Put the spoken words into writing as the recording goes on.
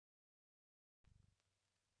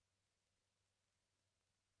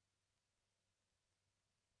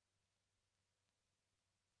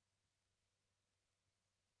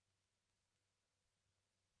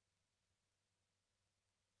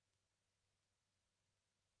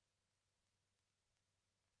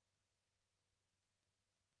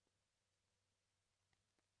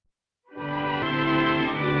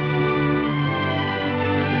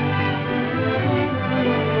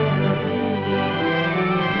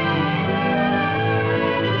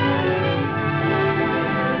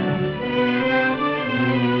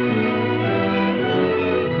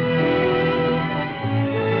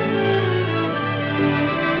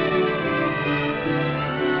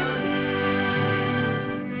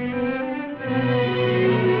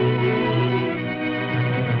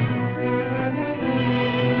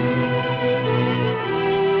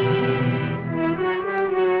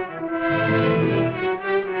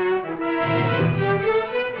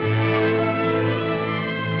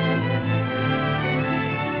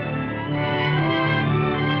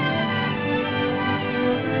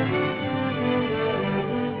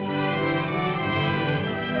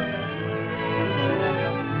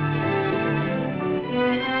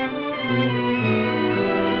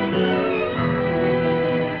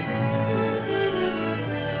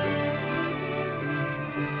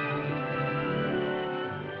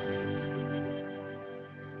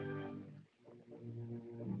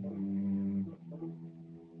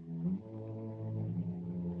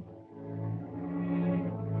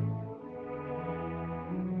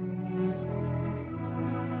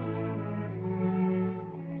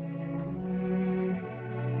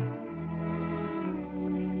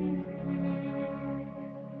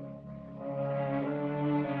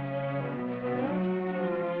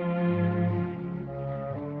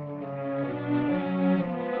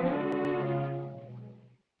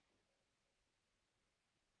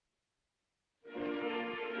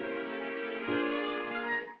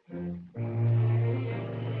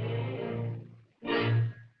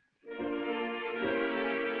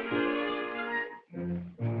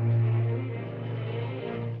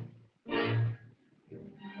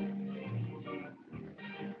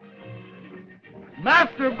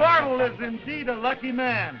Master Bartle is indeed a lucky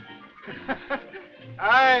man.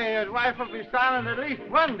 Aye, his wife will be silent at least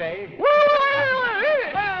one day.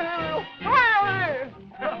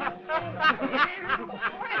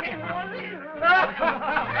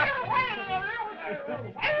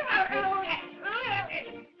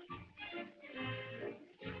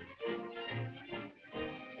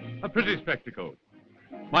 A pretty spectacle.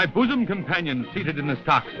 My bosom companion seated in the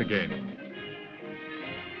stocks again.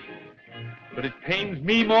 But it pains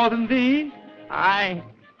me more than thee. Aye,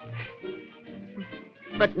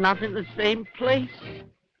 but not in the same place.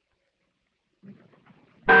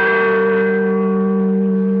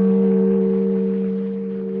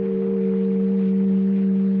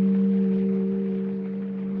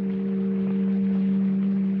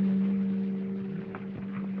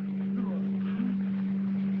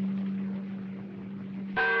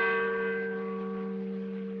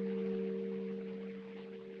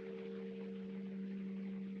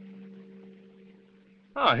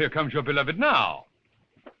 Ah, here comes your beloved now.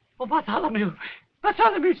 Oh, Bartholomew!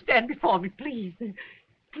 Bartholomew, stand before me, please.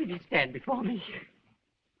 Please stand before me.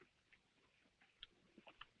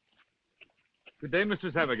 Good day,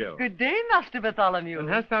 Mistress Abigail. Good day, Master Bartholomew. And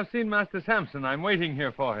hast thou seen Master Samson? I'm waiting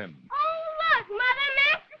here for him. Oh, look, Mother,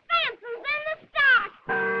 Master Samson's in the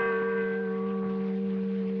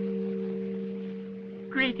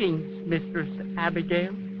stock. Greetings, Mistress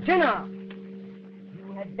Abigail. Sinner,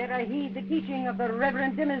 you had better heed the teaching of the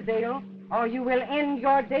Reverend Dimmersdale, or you will end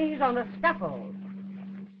your days on the scaffold.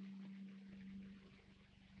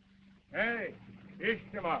 Hey,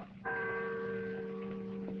 Ishtima.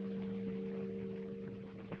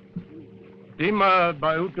 Dima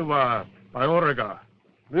Bautua, Baorega.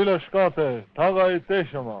 Vila Skate, Taga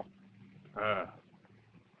Iteshama.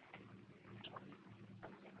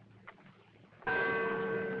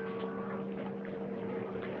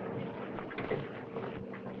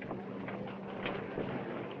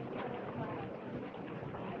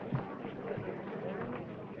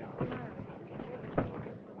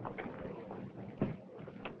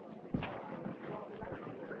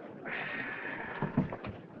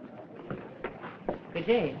 Good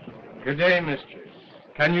day. Good day, mistress.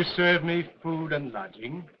 Can you serve me food and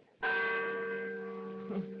lodging?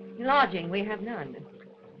 Lodging we have none.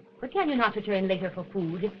 But can you not return later for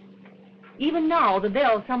food? Even now, the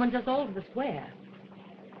bell summons us all to the square.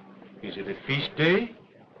 Is it a feast day?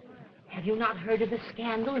 Have you not heard of the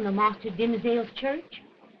scandal in the Master Dimsdale's church?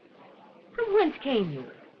 From whence came you?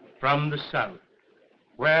 From the south,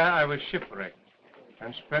 where I was shipwrecked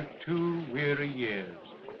and spent 2 weary years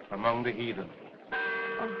among the heathen.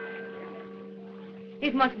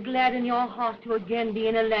 It must gladden your heart to again be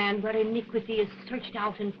in a land where iniquity is searched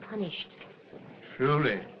out and punished.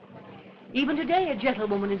 Truly. Even today, a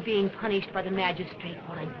gentlewoman is being punished by the magistrate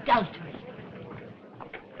for adultery.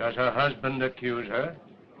 Does her husband accuse her?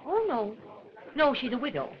 Oh, no. No, she's a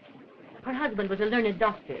widow. Her husband was a learned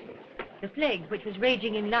doctor. The plague which was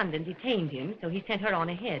raging in London detained him, so he sent her on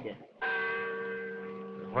ahead.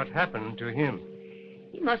 What happened to him?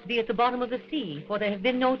 He must be at the bottom of the sea, for there have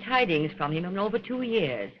been no tidings from him in over 2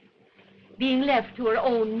 years. Being left to her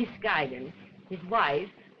own misguidance, his wife,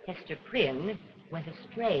 Hester Prynne, went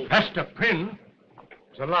astray. Hester Prynne?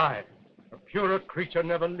 It's a lie. A purer creature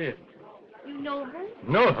never lived. You know her?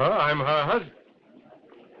 Know her? I'm her husband.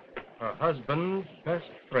 Her husband's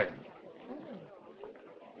best friend.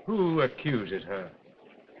 Who accuses her?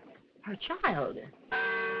 Her child.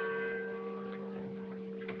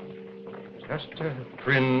 Hester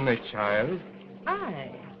Prynne, a child?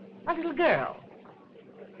 Aye, a little girl.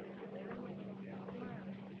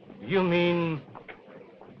 You mean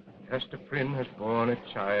Hester Prynne has borne a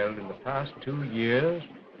child in the past 2 years?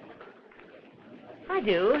 I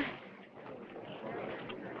do.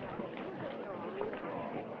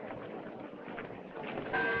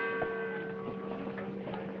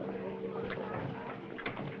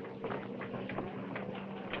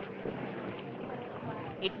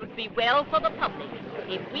 It would be well for the public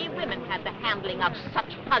if we women had the handling of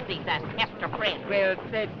such fuzzies as Hester Prynne. Well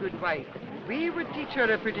said, good wife. We would teach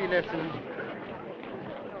her a pretty lesson.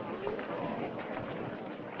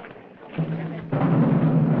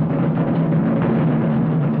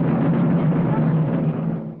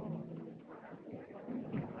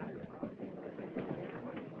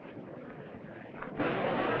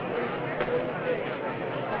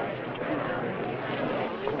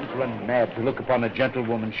 Run mad to look upon a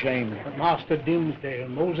gentlewoman's shame. But Master Dimsdale,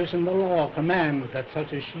 Moses and the law command that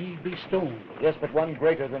such as she be stoned. Yes, but one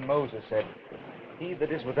greater than Moses said, "He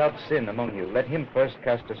that is without sin among you, let him first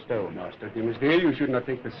cast a stone." Master Dimsdale, you should not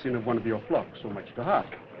take the sin of one of your flock so much to heart.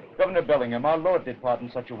 Governor Bellingham, our Lord did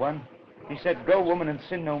pardon such a one. He said, "Go, woman, and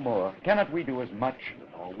sin no more." Cannot we do as much?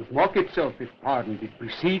 Oh, with walk itself, if pardon did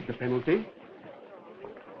precede the penalty.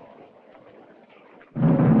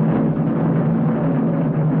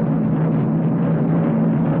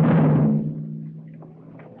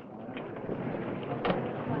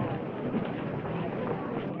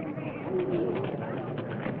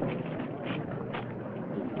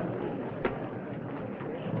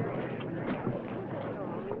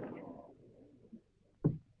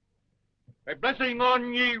 A blessing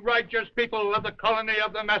on ye righteous people of the colony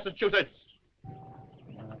of the Massachusetts.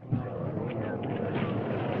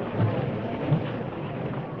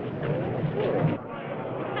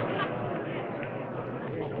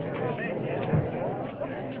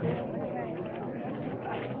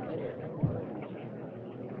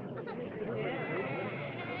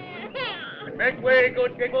 Make way,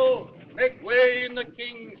 good people. Make way in the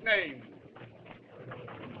king's name.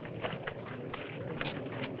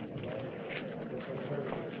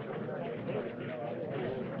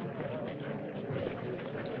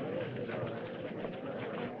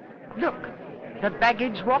 Look, the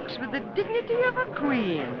baggage walks with the dignity of a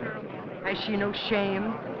queen. Has she no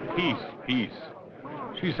shame? Peace, peace.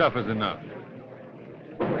 She suffers enough.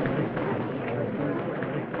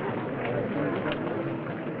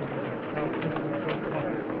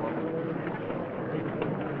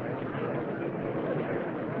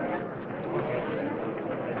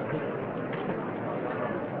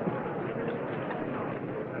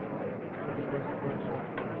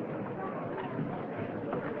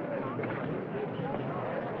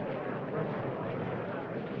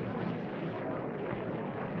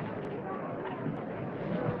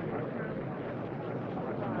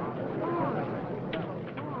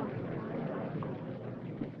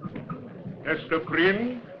 Hester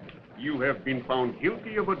Prynne, you have been found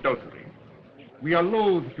guilty of adultery. We are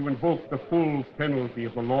loath to invoke the full penalty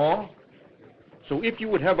of the law. So if you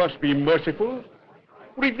would have us be merciful,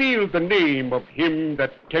 reveal the name of him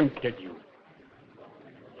that tempted you.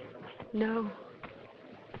 No.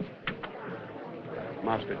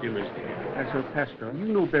 Master Dimsdale, as her pastor, you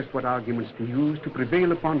know best what arguments to use to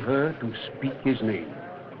prevail upon her to speak his name.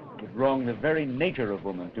 It would wrong the very nature of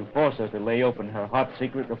woman to force her to lay open her hot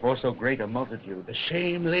secret before so great a multitude. The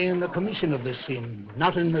shame lay in the commission of the sin,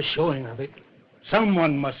 not in the showing of it.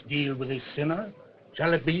 Someone must deal with this sinner.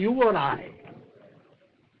 Shall it be you or I?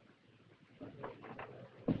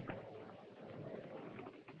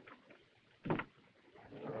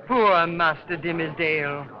 Poor Master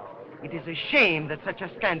Dimsdale. It is a shame that such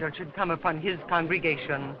a scandal should come upon his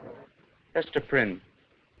congregation. Hester Prynne,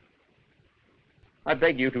 I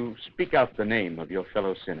beg you to speak out the name of your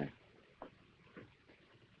fellow sinner.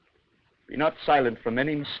 Be not silent from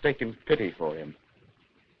any mistaken pity for him,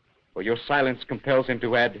 for your silence compels him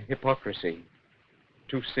to add hypocrisy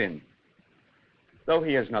to sin, though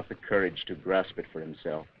he has not the courage to grasp it for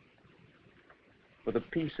himself. For the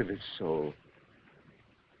peace of his soul,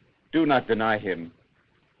 do not deny him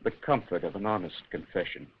the comfort of an honest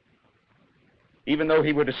confession, even though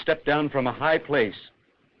he were to step down from a high place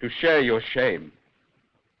to share your shame.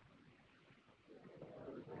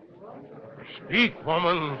 Speak,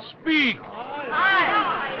 woman, speak!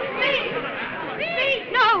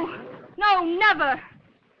 Speak! No! No, never!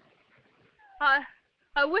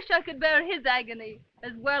 I wish I could bear his agony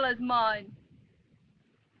as well as mine.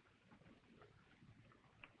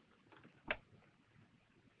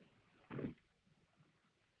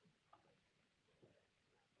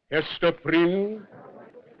 Hester Prynne,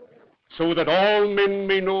 so that all men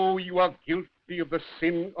may know you are guilty of the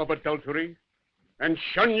sin of adultery, and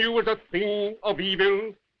shun you as a thing of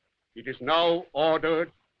evil, it is now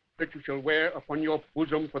ordered that you shall wear upon your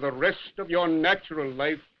bosom for the rest of your natural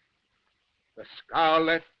life the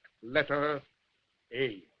scarlet letter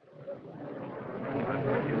A.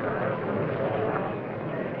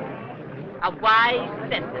 A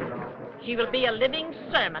wise sentence. She will be a living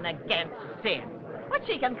sermon against sin. But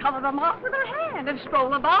she can cover them off with her hand and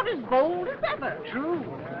stroll about as bold as ever. True.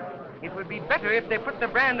 It would be better if they put the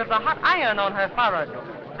brand of the hot iron on her forehead.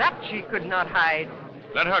 That she could not hide.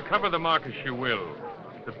 Let her cover the mark as she will.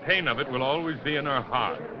 The pain of it will always be in her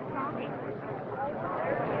heart.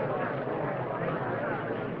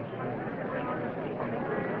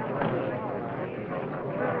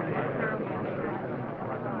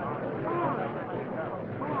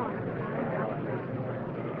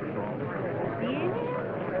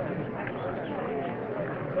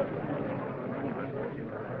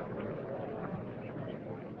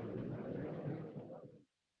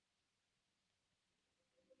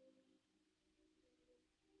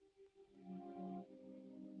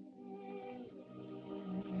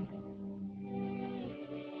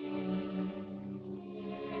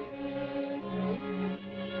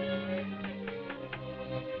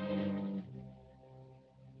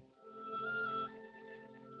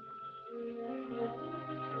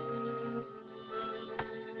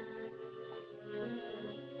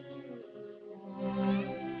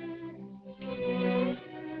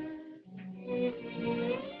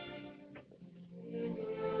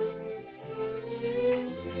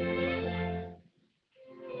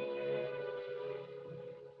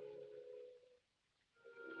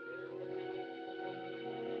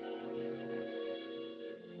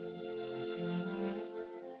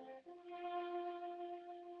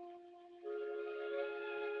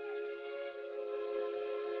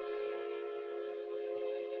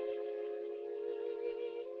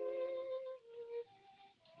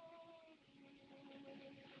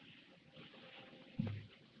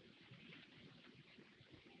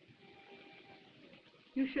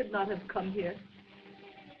 You should not have come here.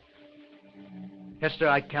 Hester,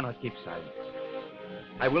 I cannot keep silence.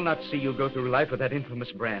 I will not see you go through life with that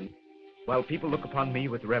infamous brand, while people look upon me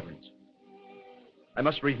with reverence. I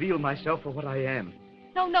must reveal myself for what I am.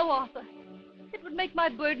 No, no, Arthur. It would make my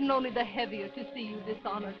burden only the heavier to see you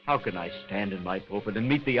dishonored. How can I stand in my pulpit and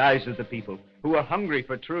meet the eyes of the people who are hungry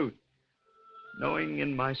for truth, knowing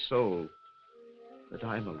in my soul that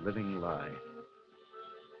I'm a living lie?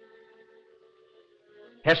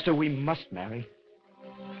 Hester, we must marry.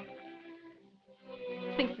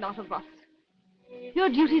 Think not of us. Your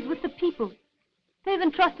duty's with the people. They've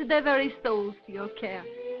entrusted their very souls to your care.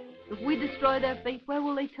 If we destroy their faith, where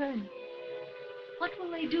will they turn? What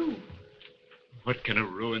will they do? What can a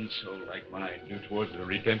ruined soul like mine do towards the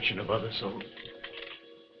redemption of other souls?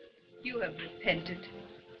 You have repented.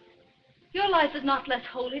 Your life is not less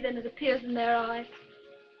holy than it appears in their eyes.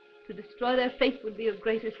 To destroy their faith would be a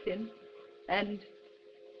greater sin, and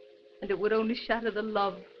it would only shatter the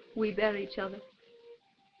love we bear each other.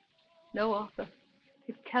 No, Arthur,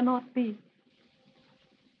 it cannot be.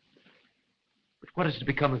 But what is to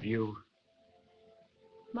become of you?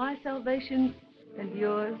 My salvation and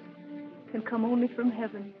yours can come only from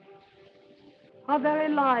heaven. Our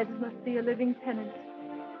very lives must be a living penance.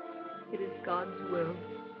 It is God's will.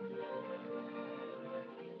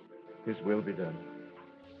 His will be done.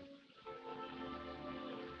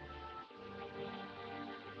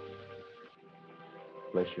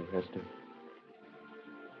 Bless you, Hester.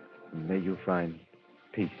 And may you find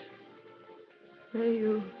peace. May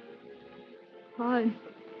you find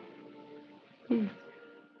peace.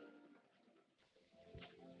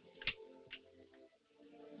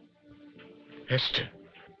 Hester.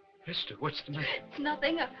 Hester, what's the matter? It's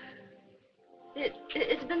nothing.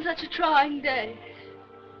 It's been such a trying day.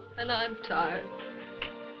 And I'm tired.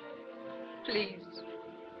 Please.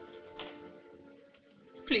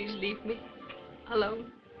 Please leave me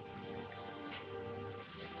alone.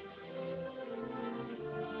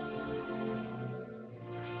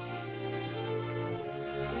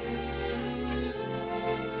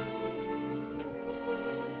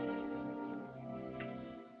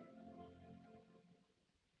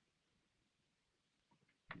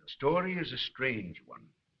 The story is a strange one.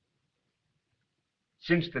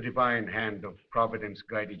 Since the divine hand of Providence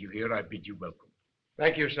guided you here, I bid you welcome.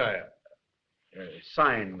 Thank you, sire.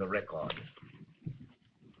 Sign the record.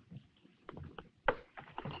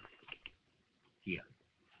 Here.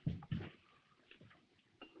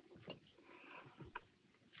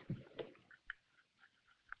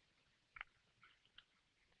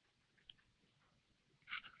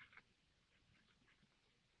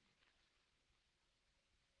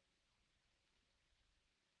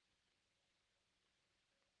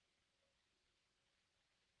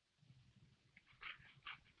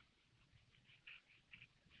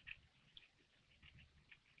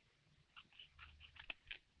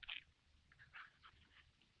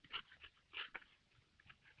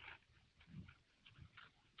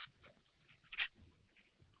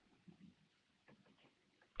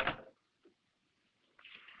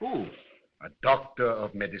 Oh, a doctor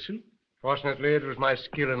of medicine? Fortunately, it was my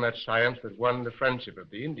skill in that science that won the friendship of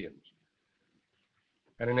the Indians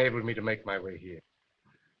and enabled me to make my way here.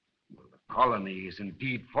 Well, the colony is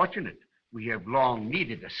indeed fortunate. We have long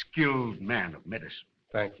needed a skilled man of medicine.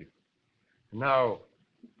 Thank you. Now,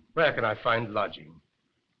 where can I find lodging?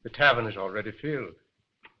 The tavern is already filled.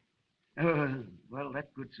 Well, that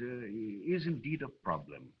is indeed a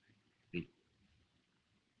problem.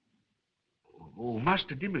 Oh,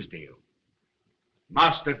 Master Dimmersdale.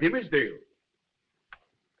 Master Dimmersdale.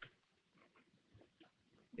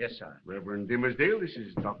 Yes, sir. Reverend Dimmersdale, this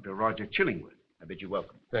is Dr. Roger Chillingworth. I bid you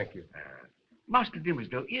welcome. Thank you. Master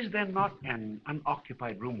Dimmersdale, is there not an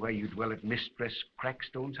unoccupied room where you dwell at Mistress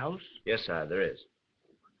Crackstone's house? Yes, sir, there is.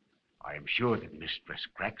 I am sure that Mistress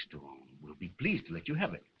Crackstone will be pleased to let you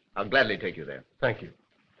have it. I'll gladly take you there. Thank you.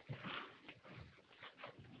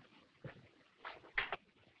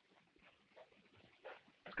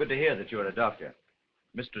 It's good to hear that you're a doctor.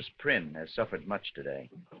 Mistress Prynne has suffered much today.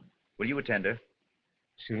 Will you attend her?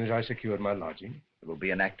 As soon as I secured my lodging. It will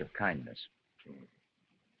be an act of kindness.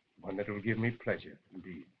 One that will give me pleasure,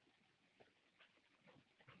 indeed.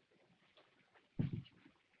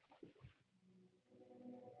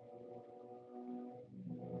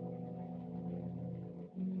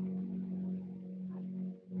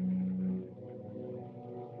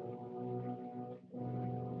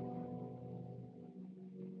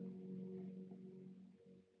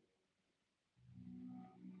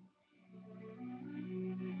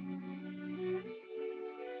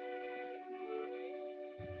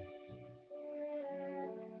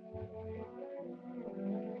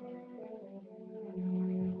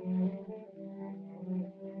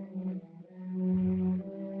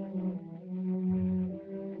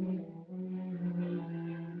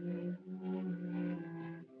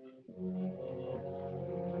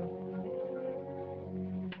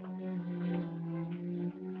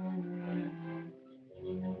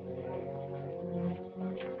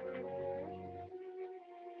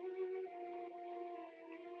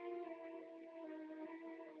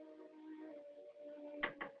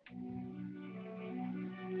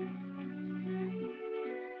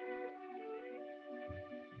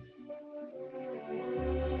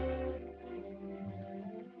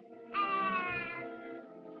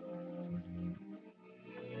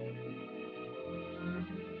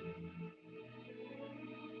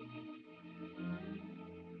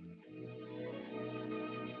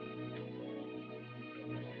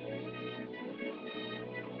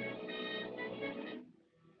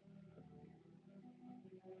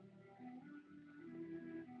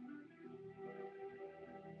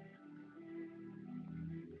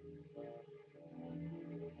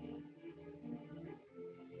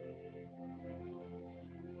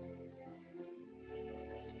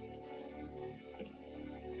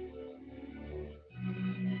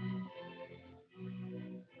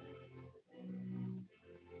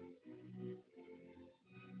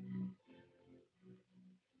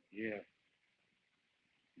 Here.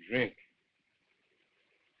 Drink.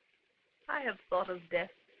 I have thought of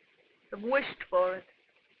death, have wished for it,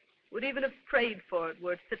 would even have prayed for it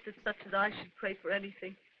were it fit to such as I should pray for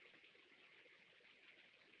anything.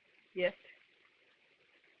 Yet,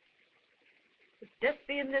 if death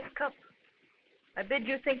be in this cup, I bid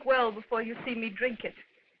you think well before you see me drink it.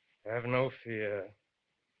 Have no fear.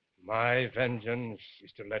 My vengeance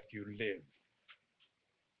is to let you live.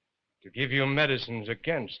 To give you medicines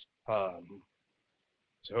against harm,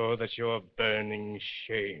 so that your burning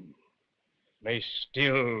shame may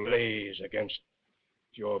still blaze against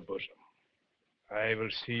your bosom. I will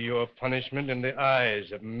see your punishment in the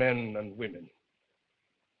eyes of men and women,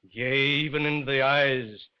 yea, even in the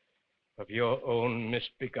eyes of your own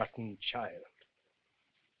misbegotten child.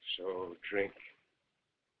 So drink.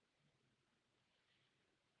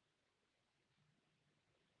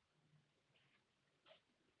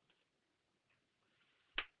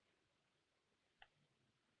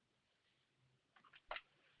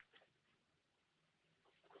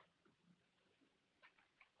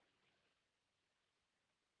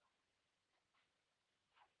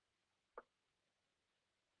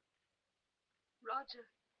 Roger,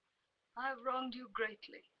 I have wronged you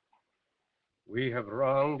greatly. We have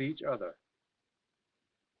wronged each other.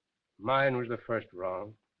 Mine was the first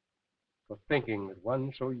wrong, for thinking that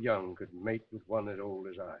one so young could mate with one as old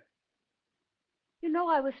as I. You know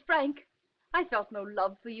I was frank. I felt no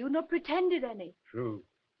love for you, nor pretended any. True.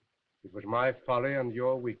 It was my folly and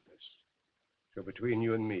your weakness. So between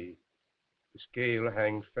you and me, the scale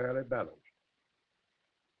hangs fairly balanced.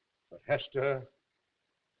 But Hester,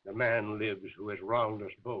 the man lives who has wronged us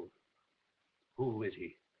both. Who is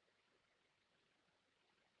he?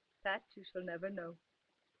 That you shall never know.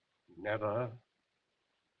 Never.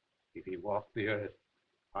 If he walk the earth,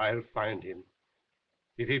 I'll find him.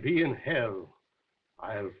 If he be in hell,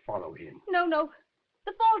 I'll follow him. No, no.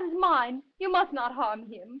 The fault is mine. You must not harm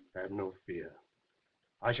him. Have no fear.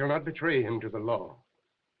 I shall not betray him to the law.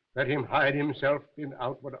 Let him hide himself in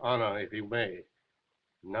outward honor if he may.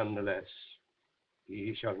 Nonetheless,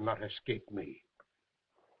 he shall not escape me.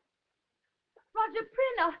 Roger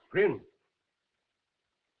Prynne. Prynne.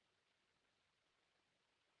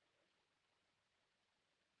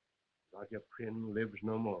 Roger Prynne lives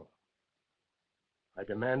no more. I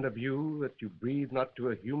demand of you that you breathe not to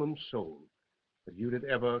a human soul that you did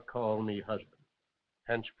ever call me husband.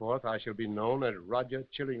 Henceforth I shall be known as Roger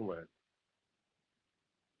Chillingworth.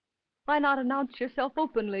 Why not announce yourself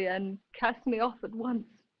openly and cast me off at once?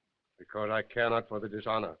 Because I care not for the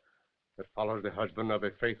dishonor that follows the husband of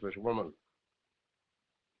a faithless woman.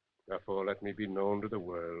 Therefore let me be known to the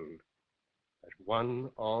world as one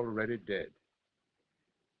already dead.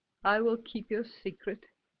 I will keep your secret.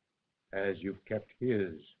 As you've kept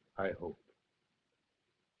his, I hope.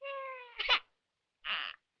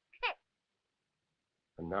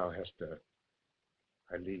 And now, Hester,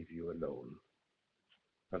 I leave you alone.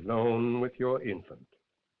 Alone with your infant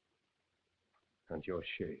and your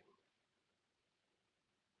shame.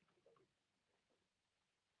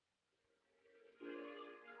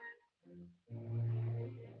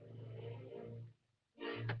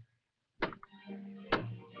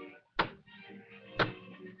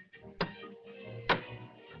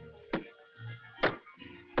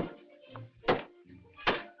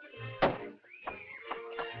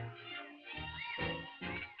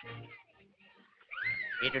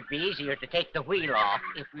 It would be easier to take the wheel off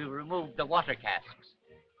if we removed the water casks.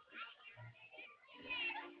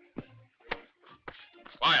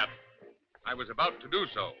 Quiet. I was about to do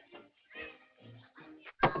so.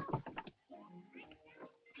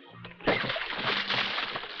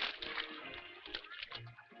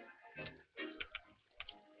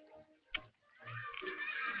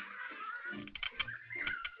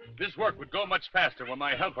 This work would go much faster were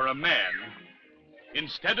my helper a man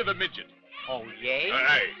instead of a midget. Oh, yea?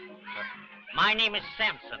 Aye. My name is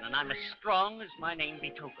Samson, and I'm as strong as my name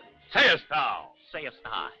betoken. Sayest thou? Sayest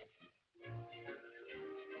I.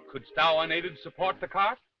 Couldst thou unaided support the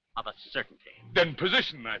cart? Of a certainty. Then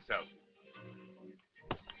position thyself.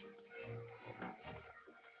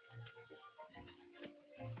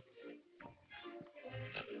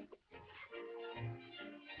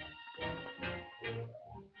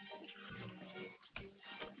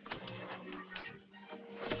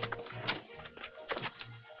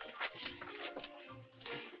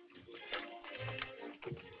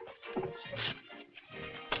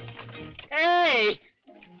 Hey!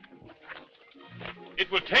 It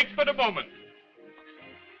will take but a moment.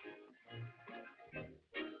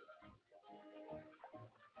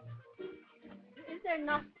 Is there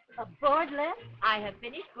not a board left? I have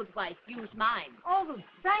finished, good wife. Use mine. Oh,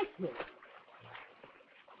 thank you.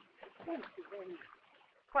 Thank you very much.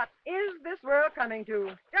 What is this world coming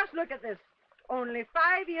to? Just look at this. Only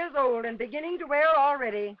 5 years old and beginning to wear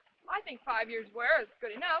already. I think 5 years' wear is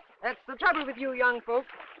good enough. That's the trouble with you young folks.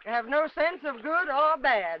 You have no sense of good or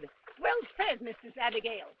bad. Well said, Mrs.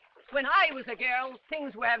 Abigail. When I was a girl,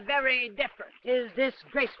 things were very different. Is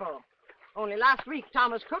disgraceful. Only last week,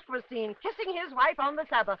 Thomas Cook was seen kissing his wife on the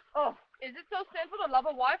Sabbath. Oh, is it so sinful to love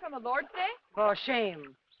a wife on the Lord's Day? For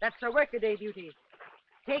shame. That's a workaday duty.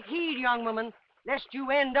 Take heed, young woman, lest you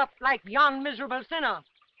end up like yon miserable sinner.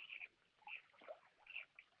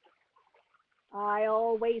 I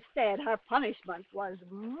always said her punishment was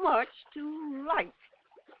much too light.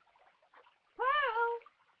 Pearl!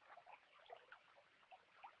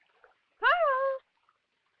 Pearl!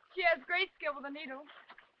 She has great skill with a needle.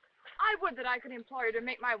 I would that I could employ her to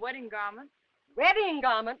make my wedding garments. Wedding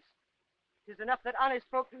garments? 'Tis enough that honest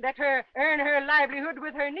folk let her earn her livelihood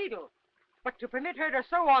with her needle. But to permit her to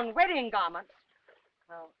sew on wedding garments,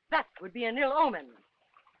 well, that would be an ill omen.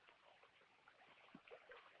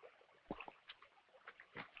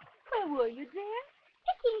 Where were you, dear?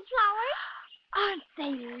 Picking flowers. Aren't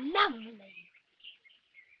they lovely?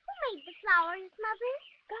 Who made the flowers, Mother?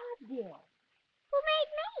 God, dear. Who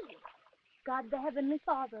made me? God, the Heavenly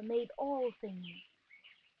Father, made all things.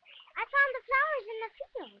 I found the flowers in the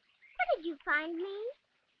field. Where did you find me?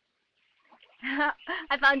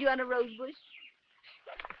 I found you on a rose bush.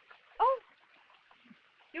 Oh,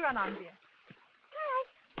 you run on, dear.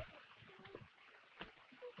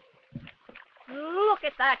 Look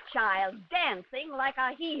at that child dancing like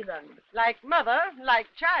a heathen. Like mother, like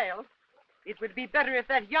child. It would be better if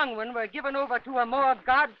that young one were given over to a more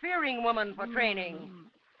God-fearing woman for training.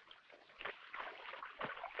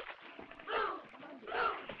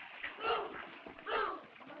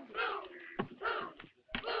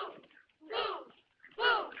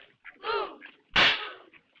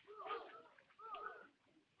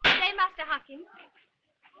 asking.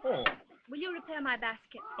 Oh. Will you repair my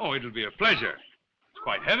basket? Oh, it'll be a pleasure. It's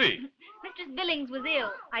quite heavy. Mistress Billings was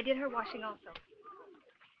ill. I did her washing also.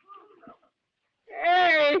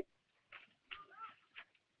 Hey!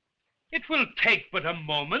 It will take but a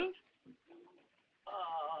moment.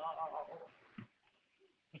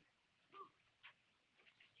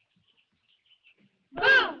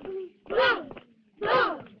 Boom! Boom!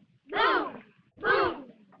 Boom! Boom! Boom!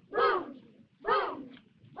 Boom! Boom!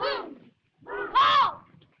 Boom! Halt!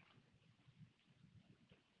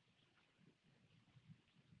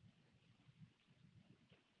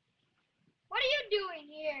 What are you doing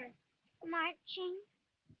here? Marching.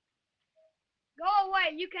 Go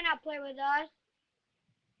away. You cannot play with us.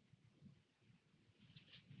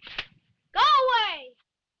 Go away!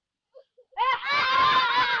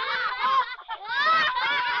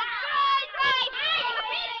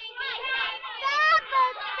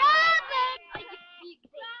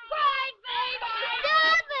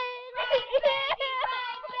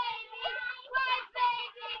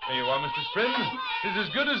 There you are, Mrs. Prynne. It's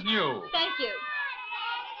as good as new. Thank you.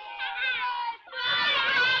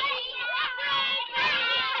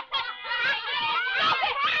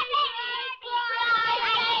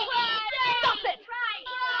 Stop it!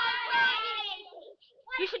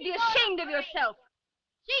 You should be ashamed of yourself.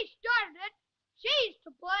 She started it. She's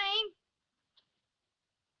to blame.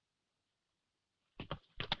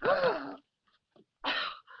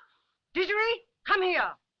 Didgery, come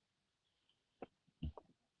here.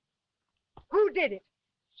 Who did it?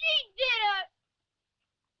 She did it.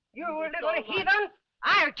 You little heathen.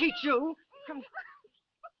 I'll teach you.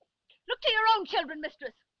 Look to your own children,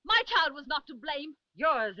 mistress. My child was not to blame.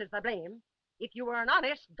 Yours is the blame. If you were an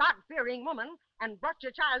honest, God-fearing woman and brought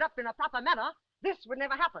your child up in a proper manner, this would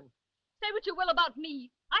never happen. Say what you will about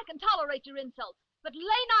me. I can tolerate your insults. But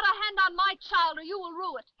lay not a hand on my child or you will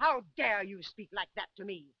rue it. How dare you speak like that to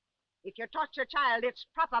me? If you taught your child its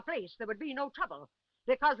proper place, there would be no trouble.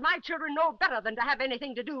 Because my children know better than to have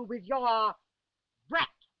anything to do with your brat.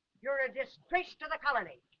 You're a disgrace to the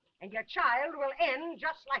colony, and your child will end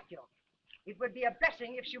just like you. It would be a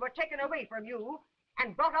blessing if she were taken away from you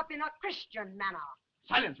and brought up in a Christian manner.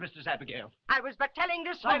 Silence, Mistress Abigail. I was but telling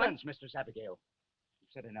this woman... Silence, Mistress Abigail.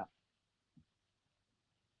 You've said enough.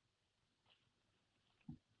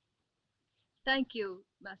 Thank you,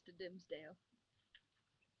 Master Dimsdale.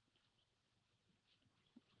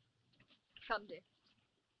 Come, dear.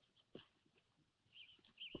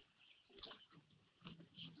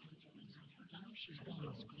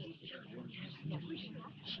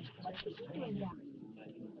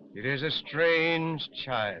 It is a strange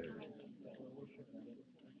child.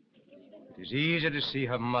 It is easy to see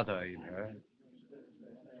her mother in her.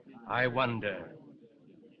 I wonder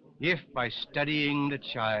if by studying the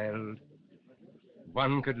child,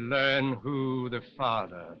 one could learn who the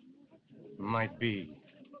father might be.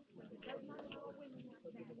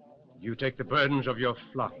 You take the burdens of your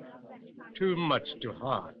flock too much to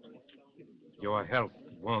heart. Your health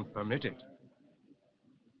won't permit it.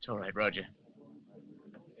 It's all right, Roger.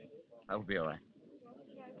 I'll be all right.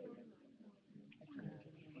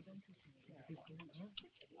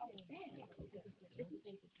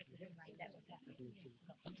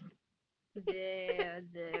 There.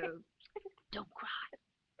 Don't cry.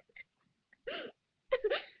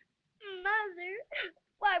 Mother,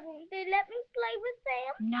 why won't they let me play with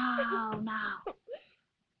them? Now.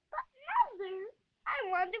 But Mother, I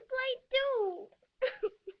want to play too.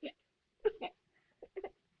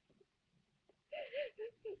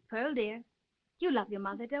 Pearl, dear, you love your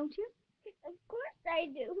mother, don't you? Of course I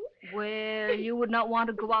do. Well, you would not want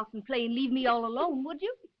to go out and play and leave me all alone, would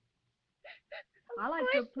you? I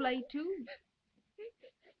like to play, too.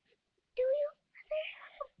 Do you, Mother?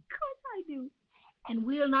 Of course I do. And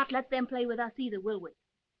we'll not let them play with us either, will we?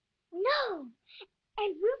 No.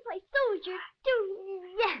 And we'll play soldier, too.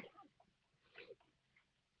 Yes.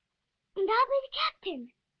 And I'll be the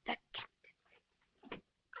captain. The captain.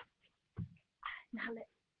 Now,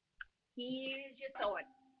 here's your sword.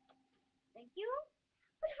 Thank you.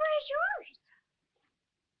 But where's yours?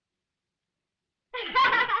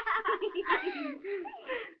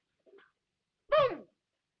 Boom!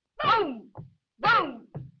 Boom! Boom!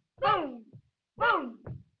 Boom! Boom!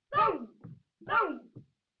 Boom! Boom!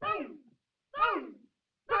 Boom! Boom!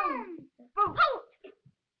 Boom! Boom!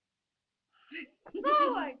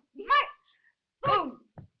 Forward! March! Boom!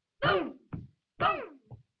 Boom! Boom!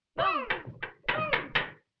 Boom!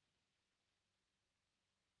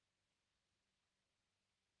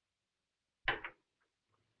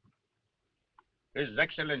 His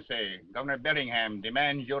Excellency, Governor Bellingham,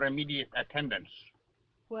 demands your immediate attendance.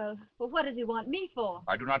 Well, what does he want me for?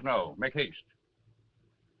 I do not know. Make haste.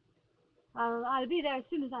 I'll be there as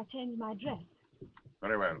soon as I change my dress.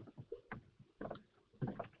 Very well.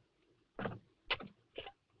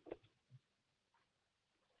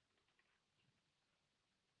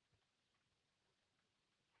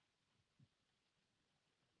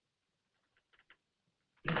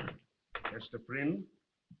 Mr. Prynne,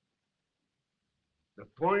 the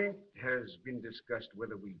point has been discussed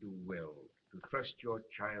whether we do well to trust your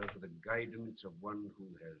child to the guidance of one who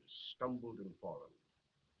has stumbled and fallen.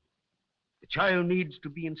 The child needs to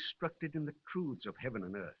be instructed in the truths of heaven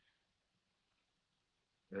and earth.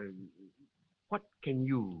 What can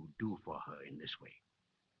you do for her in this way?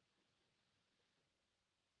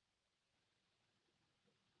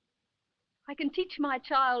 I can teach my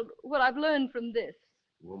child what I've learned from this.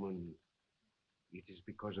 Woman, it is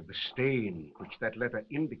because of the stain which that letter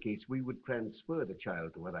indicates we would transfer the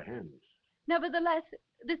child to other hands. Nevertheless,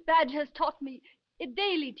 this badge has taught me, it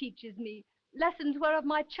daily teaches me, lessons whereof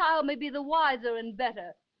my child may be the wiser and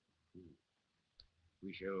better.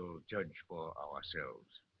 We shall judge for ourselves.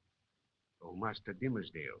 Oh, Master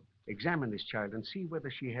Dimmersdale, examine this child and see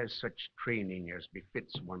whether she has such training as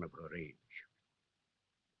befits one of her age.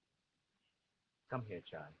 Come here,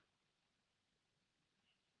 child.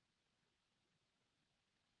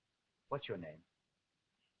 What's your name?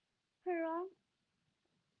 Pearl.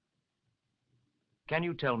 Can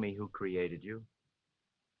you tell me who created you?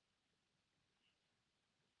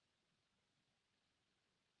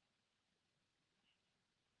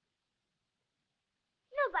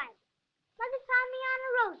 Nobody. Mother found me on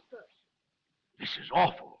a rose bush. This is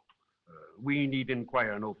awful. We need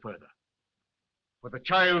inquire no further. For the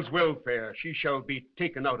child's welfare, she shall be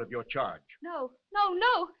taken out of your charge. No, no,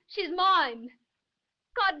 no, she's mine.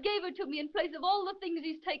 God gave her to me in place of all the things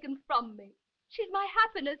he's taken from me. She's my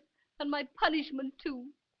happiness and my punishment, too.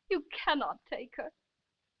 You cannot take her.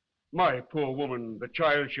 My poor woman, the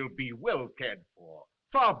child shall be well cared for,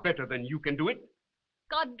 far better than you can do it.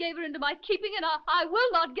 God gave her into my keeping, and I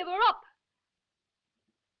will not give her up.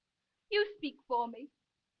 You speak for me.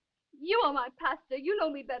 You are my pastor. You know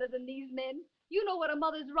me better than these men. You know what a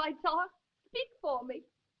mother's rights are. Speak for me.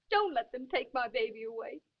 Don't let them take my baby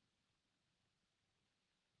away.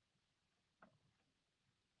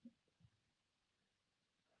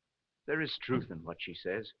 There is truth in what she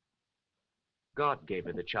says. God gave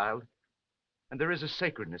her the child, and there is a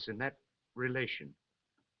sacredness in that relation.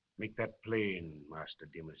 Make that plain, Master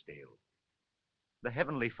Dimmersdale. The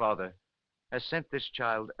Heavenly Father has sent this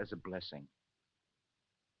child as a blessing,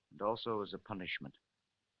 and also as a punishment,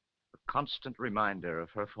 a constant reminder of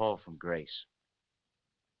her fall from grace.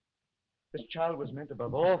 This child was meant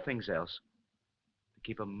above all things else to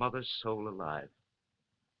keep a mother's soul alive.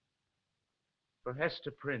 For Hester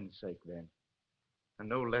Prynne's sake, then, and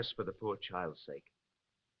no less for the poor child's sake,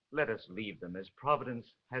 let us leave them as Providence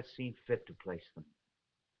has seen fit to place them.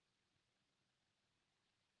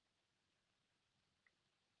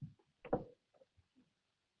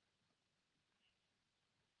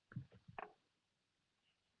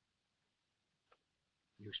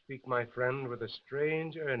 You speak, my friend, with a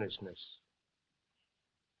strange earnestness.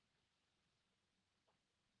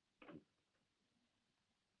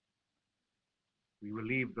 We will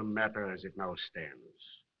leave the matter as it now stands,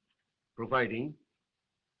 providing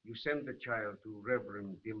you send the child to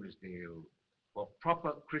Reverend Dimmersdale for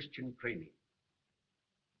proper Christian training.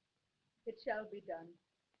 It shall be done.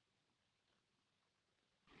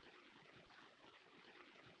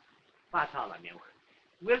 Bartholomew,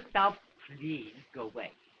 wilt thou please go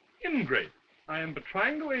away? Ingrate, I am but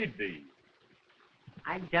trying to aid thee.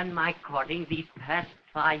 I've done my courting these past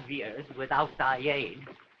 5 years without thy aid,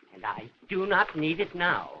 and I do not need it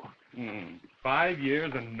now. 5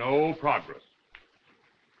 years and no progress.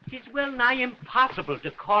 'Tis well nigh impossible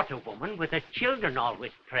to court a woman with her children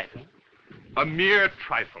always present. A mere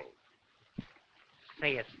trifle.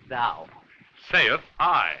 Sayest thou? Saith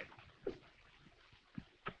I.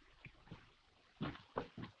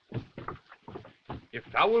 If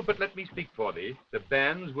thou wilt but let me speak for thee, the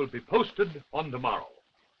banns will be posted on the morrow.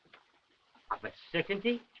 Of a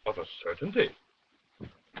certainty? Of a certainty.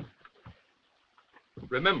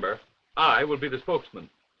 Remember, I will be the spokesman.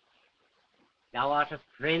 Thou art a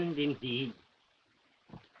friend indeed.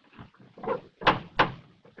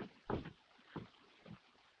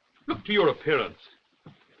 Look to your appearance.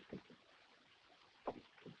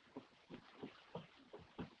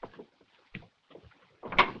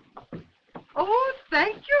 Oh,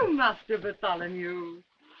 thank you, Master Bartholomew.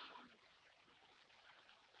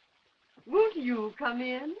 Won't you come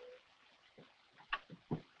in?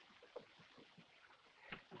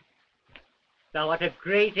 Thou art a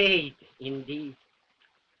great aid, indeed.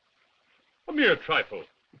 A mere trifle.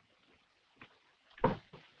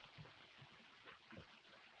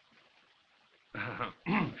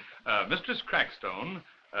 Mistress Crackstone,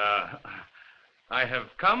 I have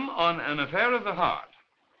come on an affair of the heart.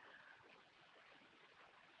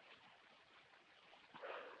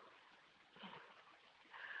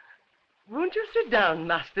 Won't you sit down,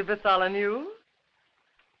 Master Bartholomew?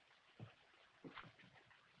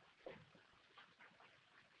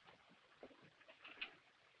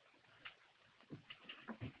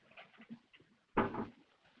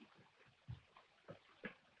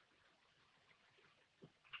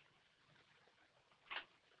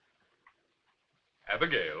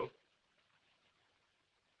 Abigail.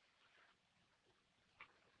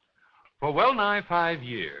 For well nigh 5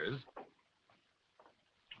 years,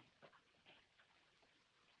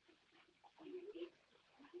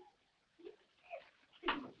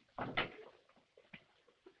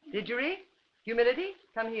 Didgeridoo? Humility?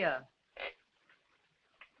 Come here.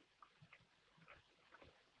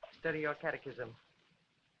 Study your catechism.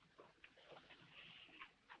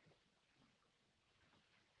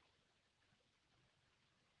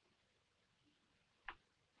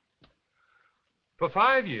 for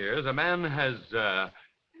 5 years, a man has,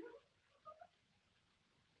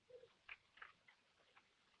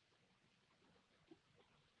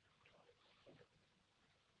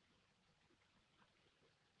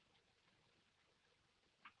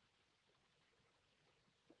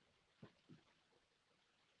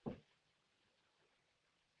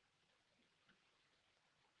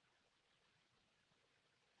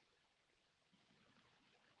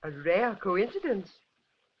 A rare coincidence.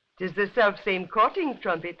 'Tis the self-same courting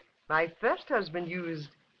trumpet my first husband used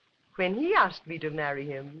when he asked me to marry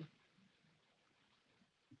him.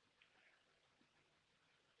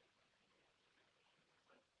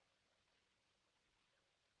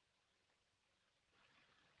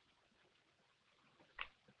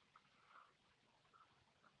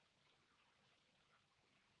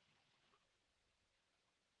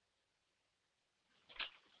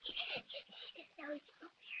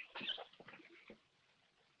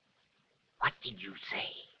 What did you say?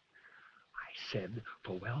 I said,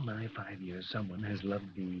 for well nigh 5 years, someone has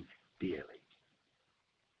loved thee dearly.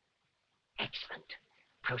 Excellent.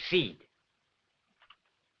 Proceed.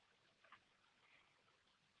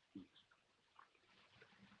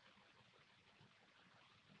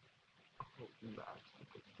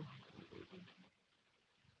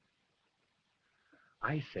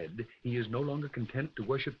 I said he is no longer content to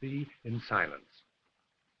worship thee in silence.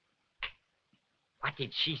 What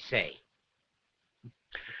did she say?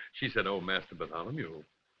 she said, oh, Master Bartholomew.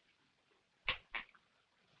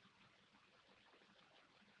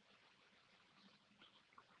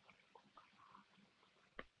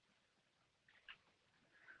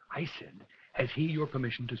 I said, has he your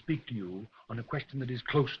permission to speak to you on a question that is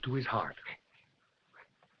close to his heart?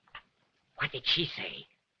 What did she say?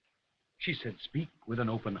 She said, speak with an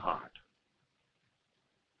open heart.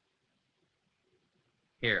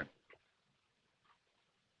 Here.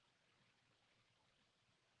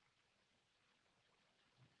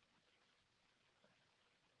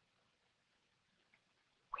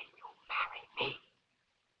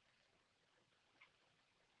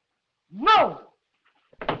 No!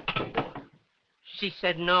 She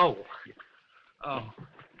said no. Oh.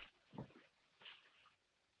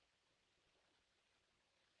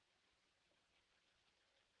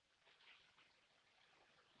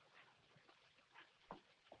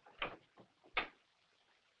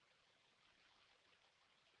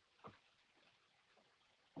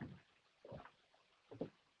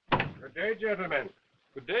 Good day, gentlemen.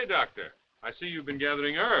 Good day, Doctor. I see you've been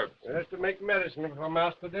gathering herbs. That's to make medicine for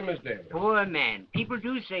Master Dimmersdale. Poor man. People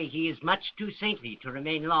do say he is much too saintly to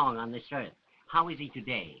remain long on this earth. How is he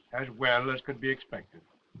today? As well as could be expected.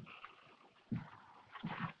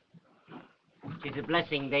 'Tis a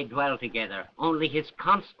blessing they dwell together. Only his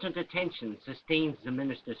constant attention sustains the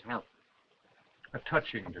minister's health. A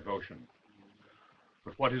touching devotion.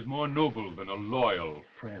 But what is more noble than a loyal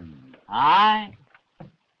friend? Aye.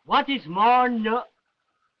 What is more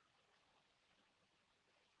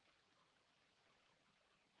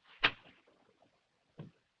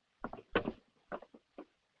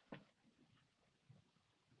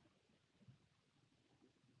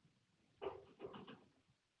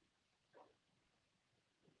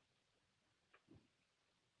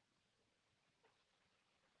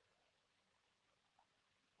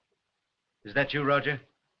Is that you, Roger?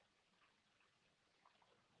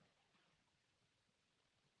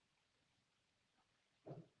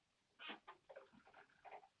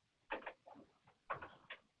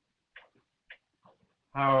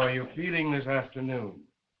 How are you feeling this afternoon?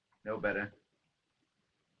 No better.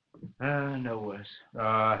 No worse.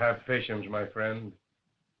 Have patience, my friend.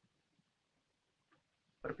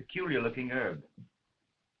 What a peculiar-looking herb.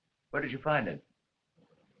 Where did you find it?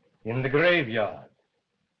 In the graveyard.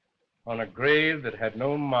 On a grave that had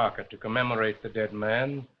no marker to commemorate the dead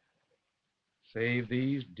man, save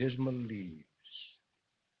these dismal leaves.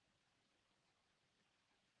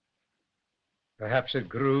 Perhaps it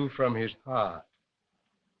grew from his heart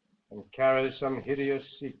and carries some hideous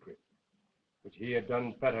secret which he had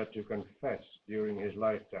done better to confess during his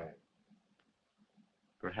lifetime.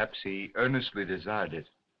 Perhaps he earnestly desired it,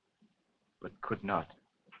 but could not.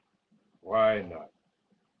 Why not?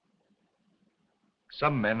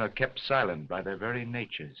 Some men are kept silent by their very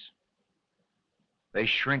natures. They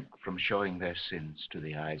shrink from showing their sins to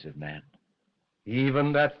the eyes of man.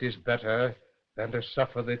 Even that is better than to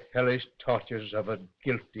suffer the hellish tortures of a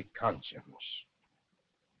guilty conscience.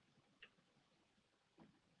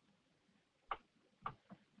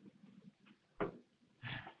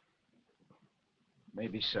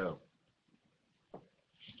 Maybe so.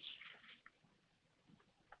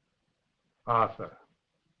 Arthur,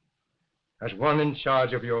 as one in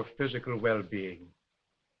charge of your physical well-being,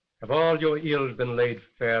 have all your ills been laid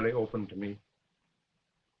fairly open to me?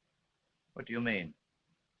 What do you mean?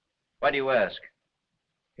 Why do you ask?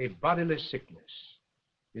 A bodily sickness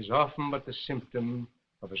is often but the symptom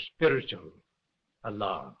of a spiritual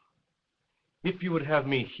alarm. If you would have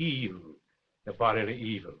me heal the bodily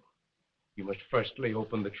evil, you must first lay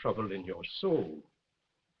open the trouble in your soul.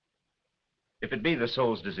 If it be the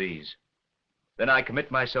soul's disease, then I commit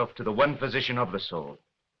myself to the one physician of the soul.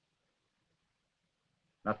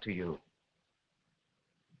 Not to you.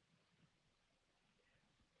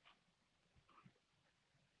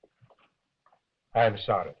 I'm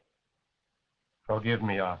sorry. Forgive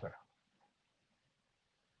me, Arthur.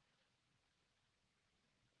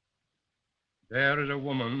 There is a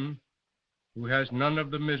woman who has none of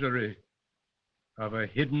the misery of a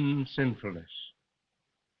hidden sinfulness.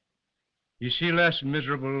 Is she less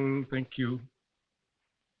miserable, think you,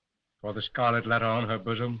 for the scarlet letter on her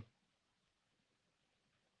bosom?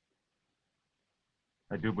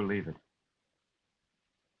 I do believe it.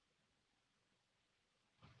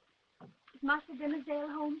 Is Master Dimmersdale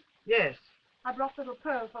home? Yes. I brought little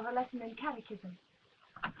Pearl for her lesson in catechism.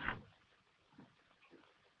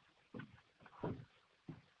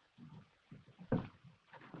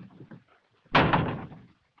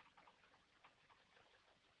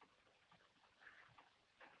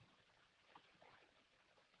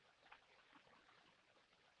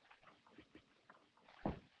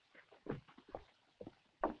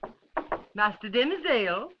 Master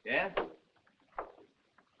Dimmersdale, Yes?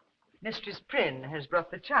 Mistress Prynne has brought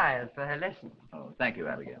the child for her lesson. Oh, thank you,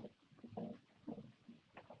 Abigail.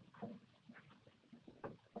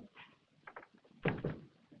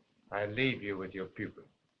 I leave you with your pupil.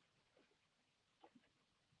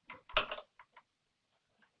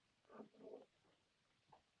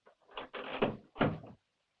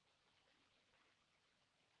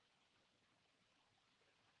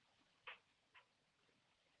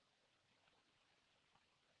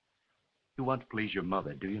 You want to please your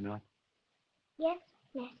mother, do you not? Yes,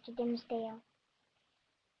 Master Dimsdale.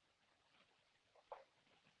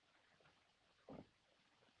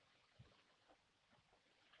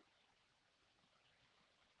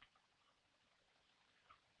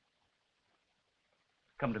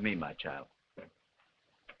 Come to me, my child.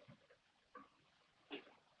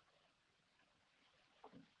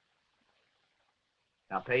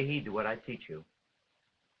 Now pay heed to what I teach you.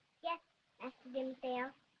 Yes, Master Dimsdale.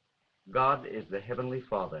 God is the Heavenly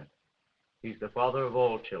Father. He's the Father of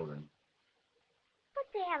all children. But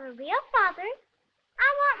they have a real father. I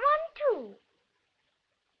want one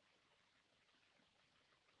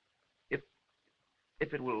too.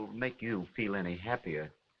 If it will make you feel any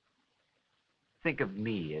happier, think of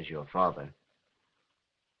me as your father.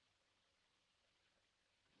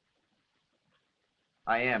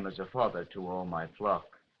 I am as a father to all my flock.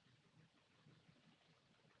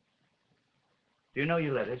 Do you know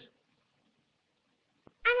your letters?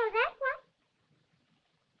 I know that one.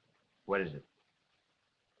 What is it?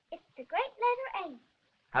 It's the great letter A.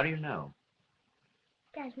 How do you know?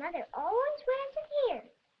 Because Mother always wears it here.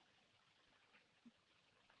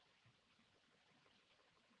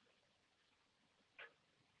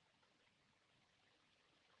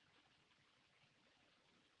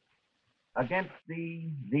 Against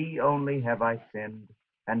thee only have I sinned,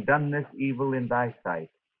 and done this evil in thy sight,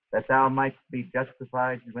 that thou mightst be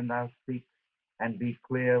justified when thou speak, and be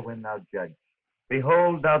clear when thou judge.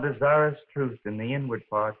 Behold, thou desirest truth in the inward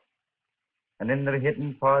part, and in the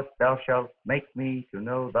hidden parts thou shalt make me to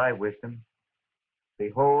know thy wisdom.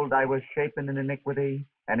 Behold, I was shapen in iniquity,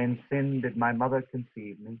 and in sin did my mother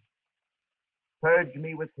conceive me. Purge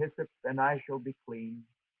me with hyssop, and I shall be clean.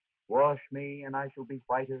 Wash me, and I shall be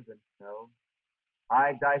whiter than snow.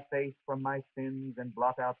 Hide thy face from my sins, and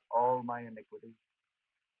blot out all my iniquities.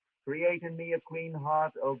 Create in me a clean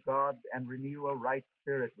heart, O God, and renew a right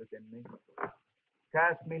spirit within me.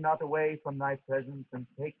 Cast me not away from thy presence, and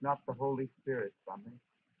take not the Holy Spirit from me.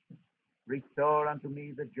 Restore unto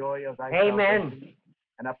me the joy of thy salvation,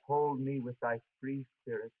 and uphold me with thy free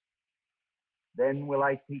spirit. Then will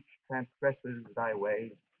I teach transgressors thy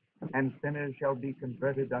way, and sinners shall be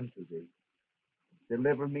converted unto thee.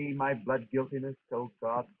 Deliver me my blood guiltiness, O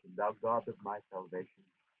God, thou God of my salvation,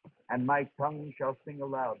 and my tongue shall sing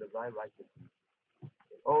aloud of thy righteousness.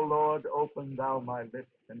 O Lord, open thou my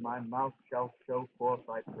lips, and my mouth shall show forth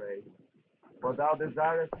thy praise. For thou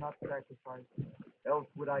desirest not sacrifice, else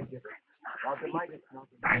would I give it. Thou delightest not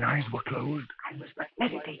in Thine eyes were closed. I was but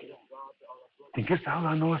meditating. Thinkest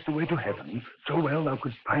thou knowest the way to heaven so well thou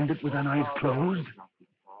couldst find it with thine eyes closed?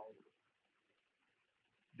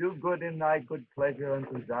 Do good in thy good pleasure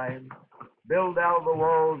unto Zion. Build thou the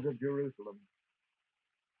walls of Jerusalem.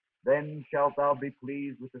 Then shalt thou be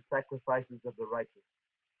pleased with the sacrifices of the righteous,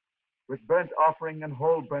 with burnt offering and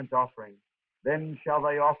whole burnt offering. Then shall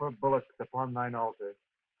they offer bullocks upon thine altar.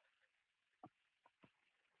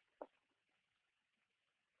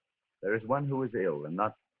 There is one who is ill and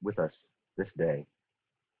not with us this day.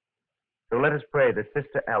 So let us pray that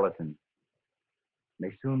Sister Allison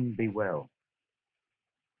may soon be well.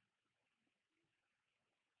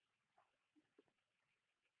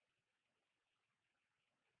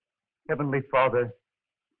 Heavenly Father,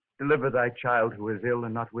 deliver thy child who is ill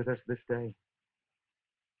and not with us this day.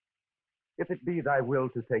 If it be thy will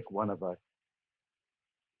to take one of us,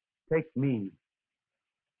 take me.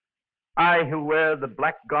 I who wear the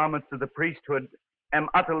black garments of the priesthood am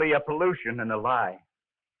utterly a pollution and a lie.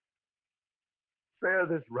 Spare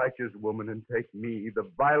this righteous woman and take me, the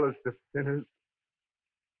vilest of sinners,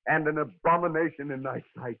 and an abomination in thy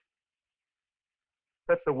sight.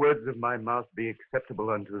 Let the words of my mouth be acceptable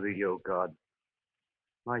unto thee, O God,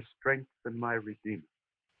 my strength and my redeemer.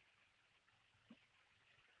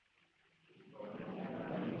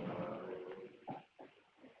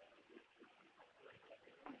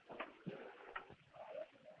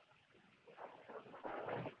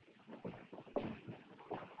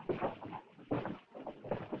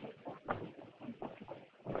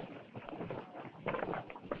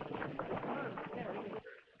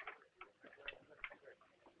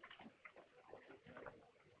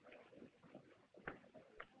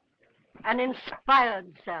 An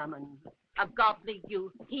inspired sermon. A godly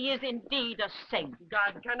youth. He is indeed a saint.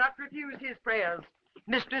 God cannot refuse his prayers.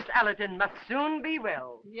 Mistress Allerton must soon be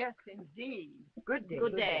well. Yes, indeed. Good day.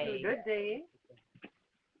 Good day. Good day.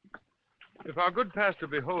 If our good pastor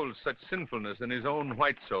beholds such sinfulness in his own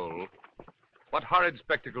white soul, what horrid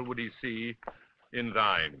spectacle would he see in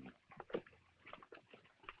thine?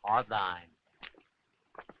 Or thine.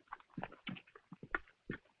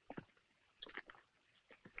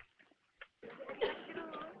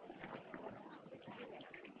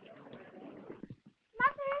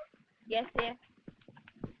 Mother? Yes, dear?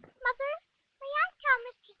 Mother, may I tell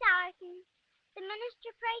Mistress Allerton the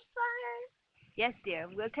minister prayed for her? Yes, dear.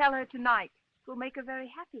 We'll tell her tonight. We'll make her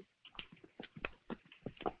very happy.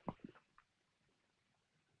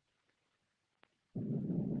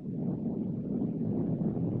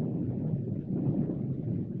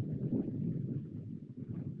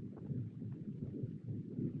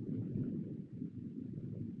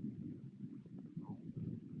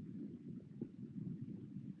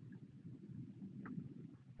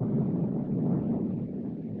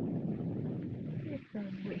 It's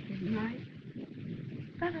a wicked night.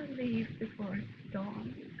 Better leave before it's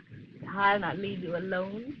dawn. I'll not leave you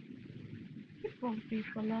alone. It won't be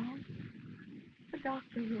for long. The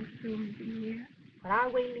doctor will soon be here. When our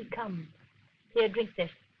Whaley comes, here, drink this.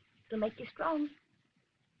 It'll make you strong.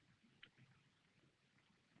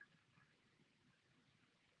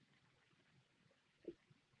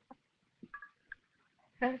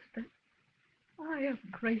 Hester, I have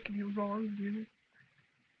greatly wronged you.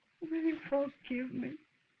 Will you forgive me?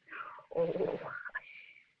 Oh,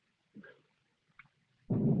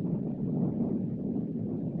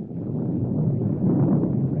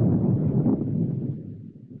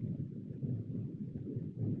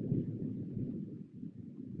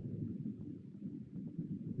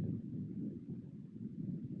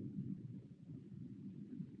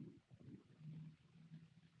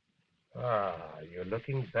 Ah, you're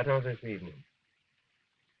looking better this evening.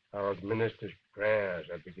 Our minister's prayers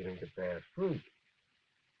are beginning to bear fruit.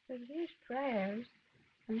 But these prayers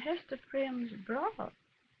and Hester Prynne's broth,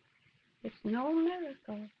 it's no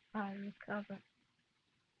miracle I recover.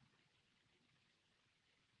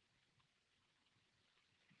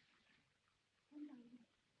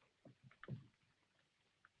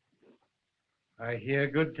 I hear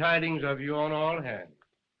good tidings of you on all hands.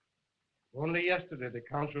 Only yesterday the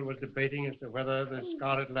council was debating as to whether the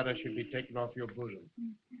scarlet letter should be taken off your bosom.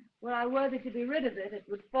 Were I worthy to be rid of it, it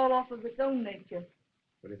would fall off of its own nature.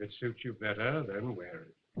 But if it suits you better, then wear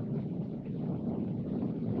it.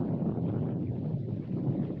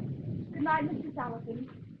 Good night, Mr. Salatin.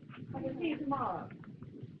 I will see you tomorrow.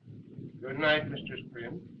 Good night, Mistress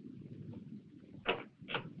Prynne.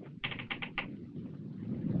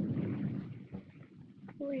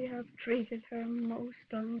 We have treated her most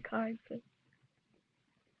unkindly.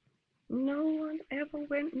 No one ever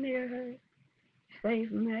went near her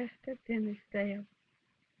save Master Dimmesdale,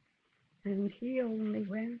 and he only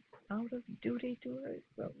went out of duty to her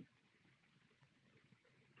soul.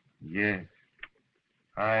 Yes,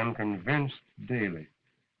 I am convinced daily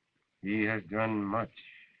he has done much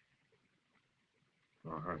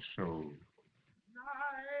for her soul. 9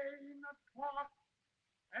 o'clock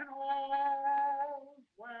and all's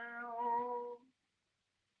well.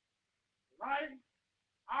 Light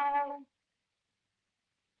out.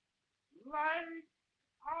 Light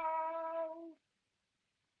out.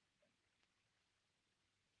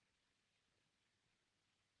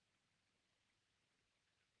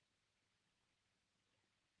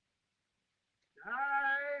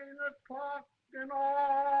 Nine o'clock and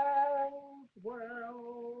all's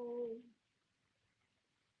well.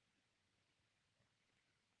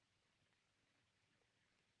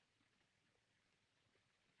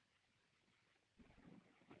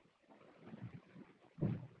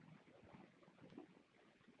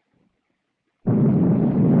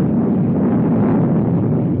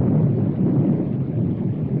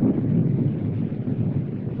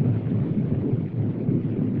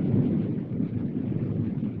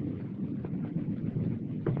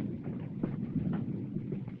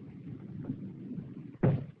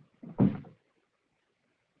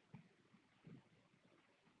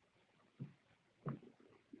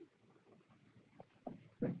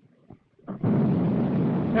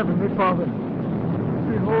 Heavenly Father,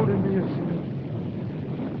 behold in me a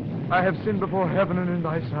sinner. I have sinned before heaven and in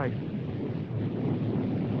thy sight.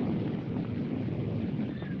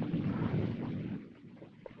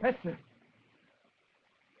 Hester!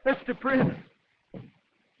 Hester Prynne!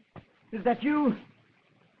 Is that you?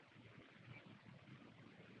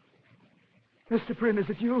 Hester Prynne, is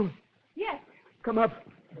it you? Yes. Come up.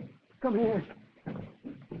 Come here.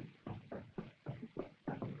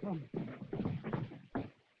 Come.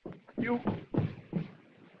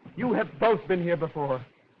 You have both been here before.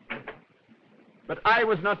 But I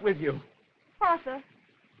was not with you. Arthur,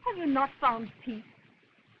 have you not found peace?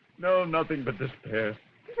 No, nothing but despair.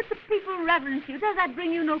 But the people reverence you. Does that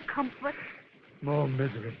bring you no comfort? More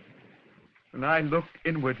misery. When I look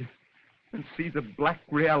inward and see the black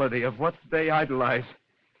reality of what they idolize,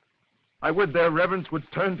 I would their reverence would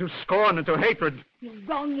turn to scorn and to hatred. You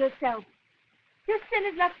wrong yourself. Your sin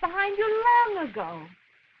is left behind you long ago.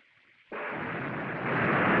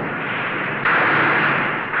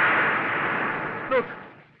 Look!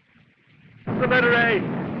 The letter A!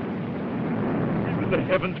 Even the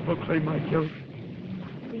heavens proclaim my guilt.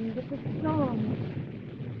 Nothing but the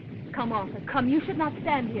storm. Come, Arthur, come. You should not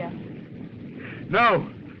stand here. No!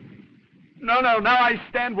 No, now I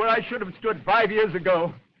stand where I should have stood 5 years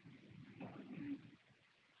ago.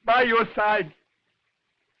 By your side.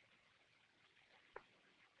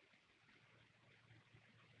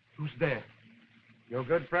 Who's there? Your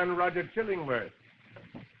good friend Roger Chillingworth.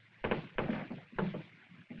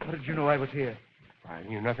 How did you know I was here? I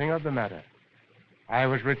knew nothing of the matter. I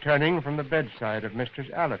was returning from the bedside of Mistress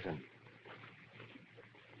Allerton.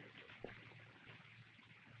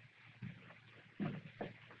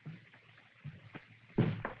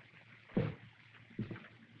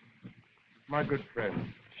 My good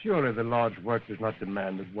friend, surely the Lord's work does not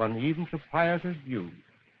demand that one even so pious as you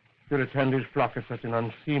should attend his flock at such an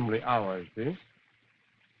unseemly hour as this.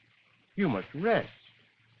 You must rest,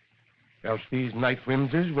 else these night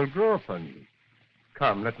whimsies will grow upon you.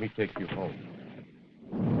 Come, let me take you home.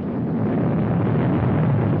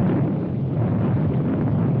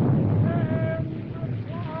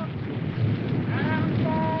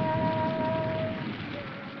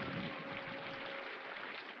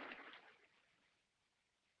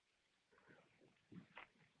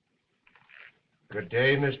 Good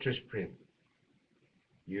day, Mistress Prynne.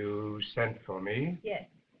 You sent for me? Yes.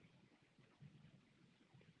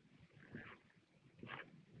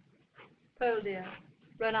 Pearl, dear,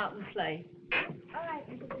 run out and play. All right,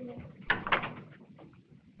 Mrs. Bennet.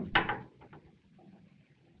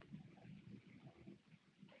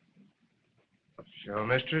 So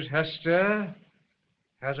Mistress Hester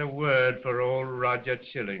has a word for old Roger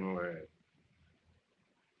Chillingworth.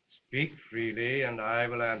 Speak freely, and I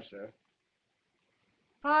will answer.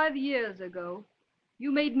 5 years ago,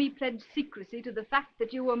 you made me pledge secrecy to the fact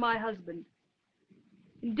that you were my husband.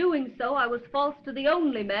 In doing so, I was false to the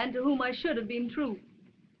only man to whom I should have been true.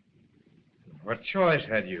 What choice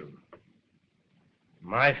had you?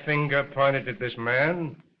 My finger pointed at this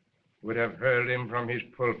man would have hurled him from his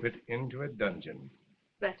pulpit into a dungeon.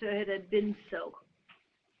 Better it had been so.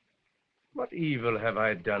 What evil have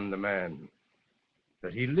I done the man?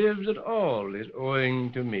 That he lives at all is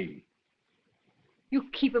owing to me. You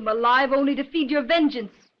keep him alive only to feed your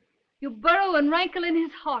vengeance. You burrow and rankle in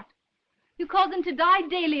his heart. You cause him to die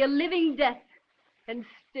daily a living death. And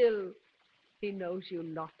still, he knows you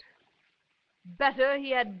not. Better he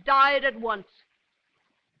had died at once.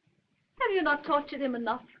 Have you not tortured him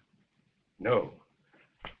enough? No.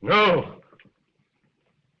 No!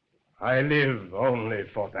 I live only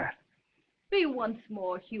for that. Be once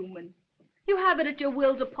more human. You have it at your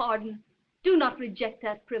will to pardon. Do not reject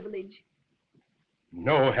that privilege.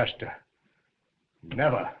 No, Hester.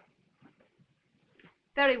 Never.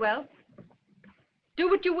 Very well. Do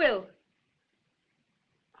what you will.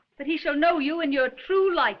 But he shall know you in your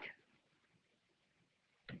true light.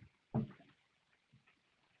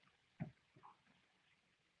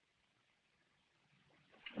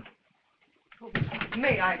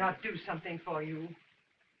 May I not do something for you?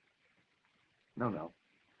 No.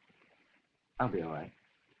 I'll be all right.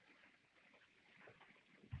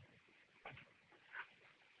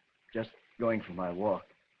 Just going for my walk.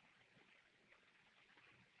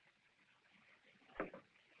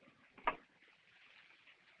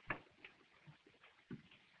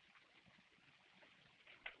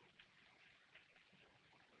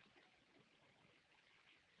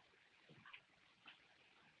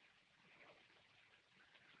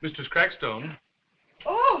 Mistress Crackstone,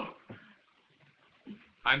 Oh,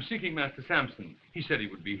 I'm seeking Master Sampson. He said he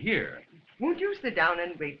would be here. won't you sit down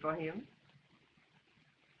and wait for him?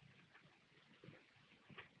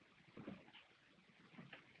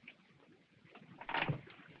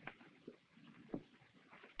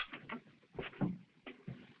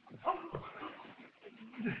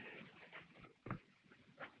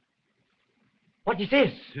 What is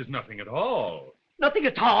this? Tis nothing at all. Nothing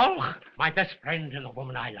at all. My best friend and the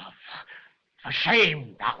woman I love. For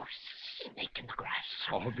shame, thou snake in the grass.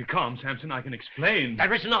 Oh, be calm, Sampson. I can explain.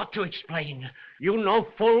 There is naught to explain. You know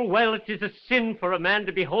full well it is a sin for a man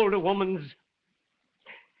to behold a woman's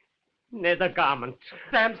nether garment.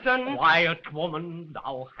 Samson? Quiet, woman,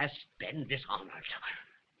 thou hast been dishonored.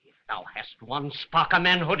 If thou hast one spark of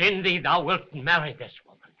manhood in thee, thou wilt marry this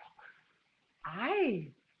woman. Aye.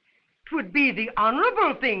 'Twould be the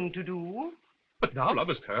honorable thing to do. But thou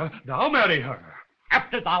lovest her. Thou marry her.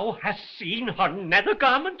 After thou hast seen her nether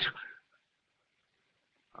garment?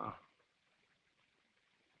 Ah.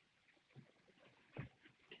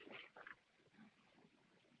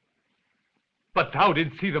 But thou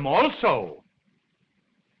didst see them also.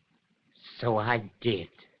 So I did.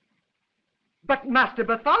 But Master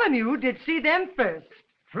Bartholomew did see them first.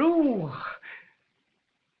 True.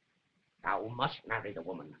 Thou must marry the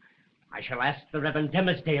woman. I shall ask the Reverend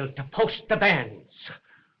Demersdale to post the banns.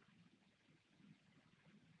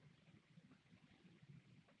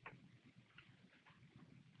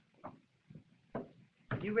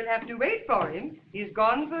 You will have to wait for him. He's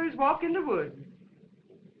gone for his walk in the woods.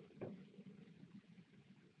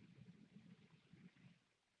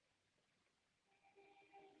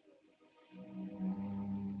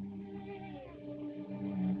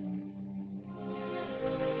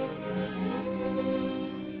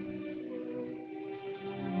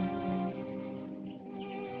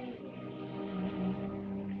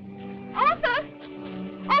 Arthur!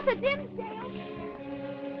 Arthur Dimmesdale!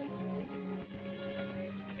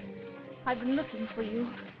 I've been looking for you.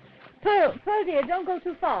 Pearl, dear, don't go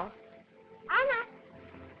too far. Anna!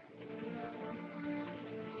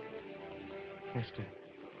 Hester.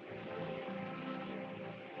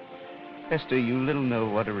 Hester, you little know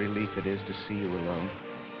what a relief it is to see you alone.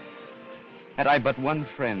 Had I but one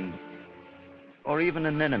friend, or even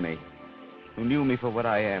an enemy, who knew me for what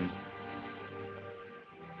I am,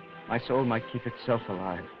 my soul might keep itself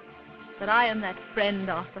alive. But I am that friend,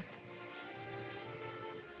 Arthur.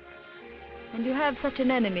 And you have such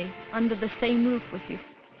an enemy under the same roof with you.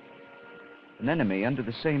 An enemy under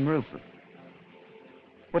the same roof.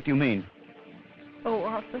 What do you mean? Oh,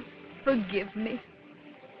 Arthur, forgive me.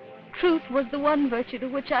 Truth was the one virtue to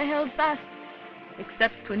which I held fast,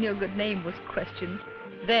 except when your good name was questioned.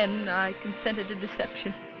 Then I consented to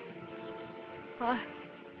deception.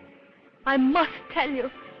 I must tell you.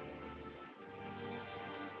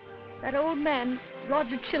 That old man,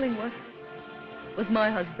 Roger Chillingworth, was my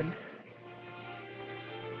husband.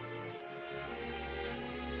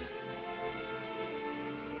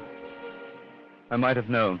 I might have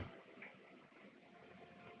known.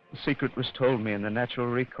 The secret was told me in the natural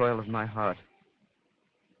recoil of my heart.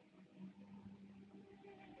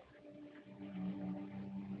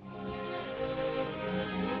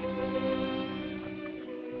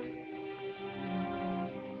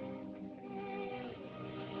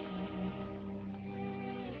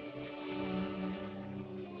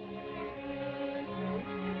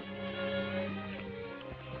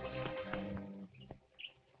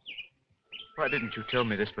 Why didn't you tell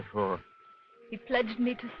me this before? He pledged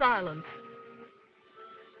me to silence.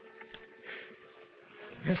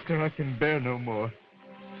 Hester, I can bear no more.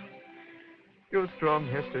 You're strong,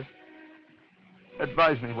 Hester.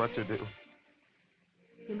 Advise me what to do.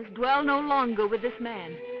 You must dwell no longer with this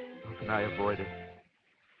man. How can I avoid it?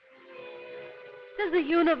 Does the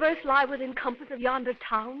universe lie within compass of yonder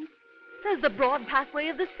town? There's the broad pathway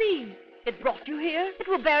of the sea. It brought you here. It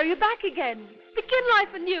will bear you back again. Begin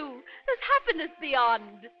life anew. There's happiness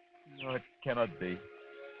beyond. No, it cannot be.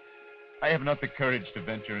 I have not the courage to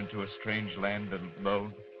venture into a strange land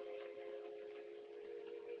alone.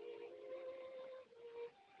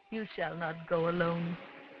 You shall not go alone.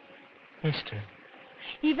 Hester.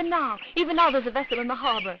 Even now there's a vessel in the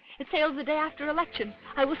harbor. It sails the day after election.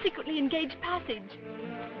 I will secretly engage passage.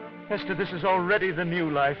 Hester, this is already the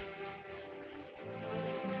new life.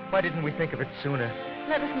 Why didn't we think of it sooner?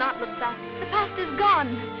 Let us not look back. The past is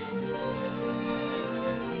gone.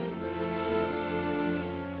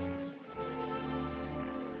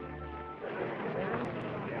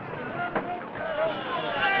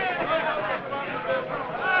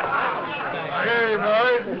 Hey,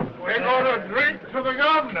 boys, we're going to drink to the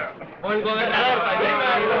governor.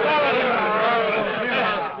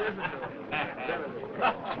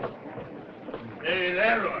 Hey,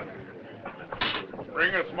 that one.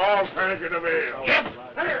 Bring a small packet of ale. Yes,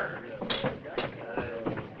 sir.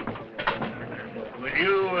 Will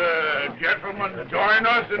you, gentlemen, join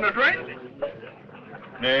us in a drink?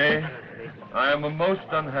 Nay, I am a most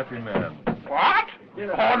unhappy man. What?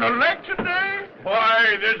 On election day?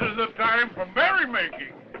 Why, this is the time for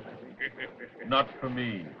merrymaking. Not for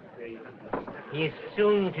me. He is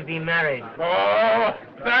soon to be married. Oh,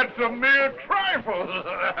 that's a mere trifle.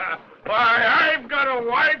 Why, I've got a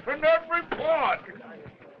wife in every port.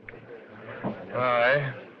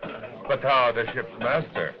 Aye, but thou the ship's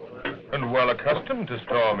master, and well accustomed to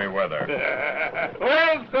stormy weather.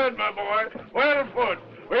 Well said, my boy. Well put.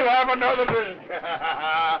 We'll have another drink.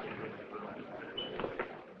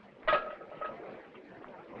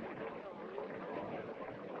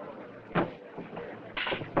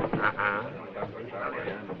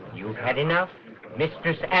 You've had enough.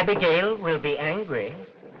 Mistress Abigail will be angry.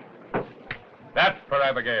 That's for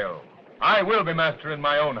Abigail. I will be master in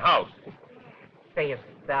my own house. Sayest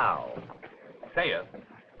thou? Saith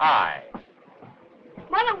I.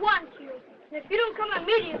 Mother wants you. And if you don't come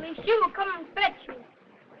immediately, she will come and fetch you.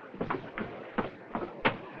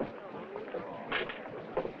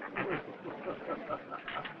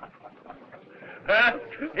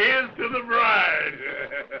 Here's to the bride.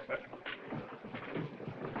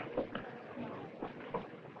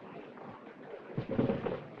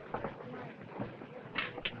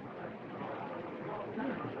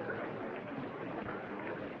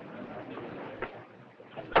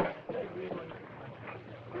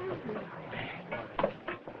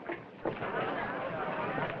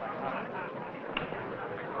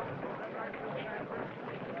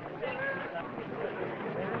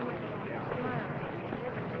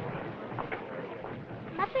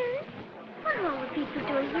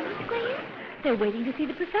 They're waiting to see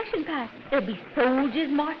the procession pass. There'll be soldiers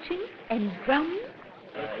marching and drums.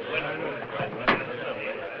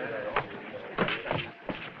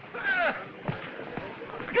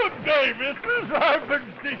 Good day, mistress. I've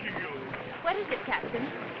been seeking you. What is it, Captain?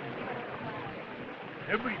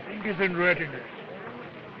 Everything is in readiness.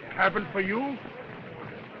 It happened for you,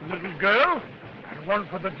 the little girl, and one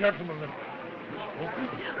for the gentleman.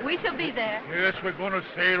 We shall be there. Yes, we're going to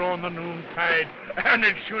sail on the noontide, and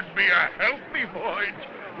it should be a healthy voyage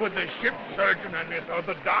with the ship surgeon and this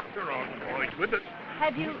other doctor on board with us.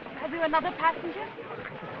 Have you another passenger?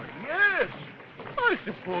 Yes, I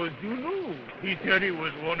suppose you knew. He said he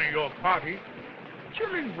was one of your party.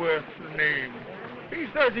 Chillingworth's the name. He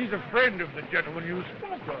says he's a friend of the gentleman you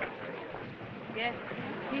spoke of. Yes,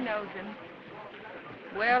 he knows him.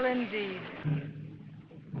 Well, indeed.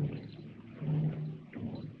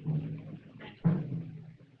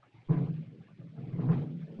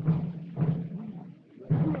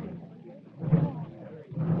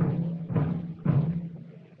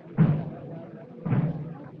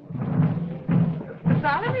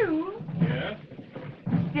 Bartholomew, Yes?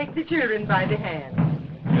 take the children by the hand.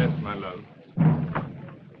 Yes, my love.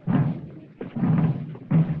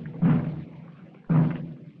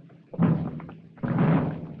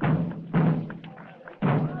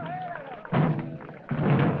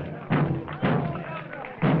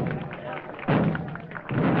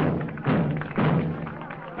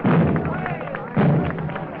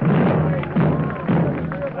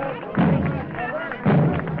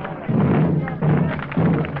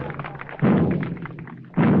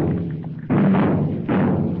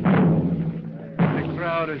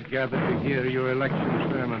 Has gathered to hear your election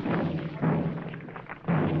sermon.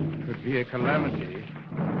 Could be a calamity.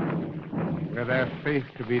 Were their faith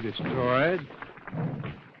to be destroyed?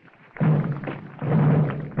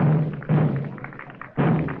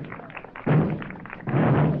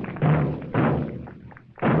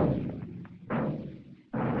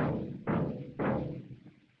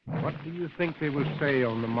 What do you think they will say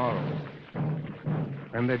on the morrow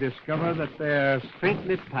when they discover that their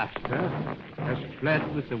saintly pastor has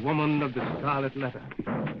fled with the woman of the scarlet letter?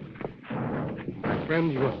 My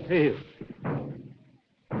friend, you are pale.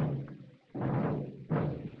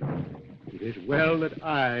 It is well that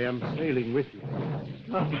I am sailing with you.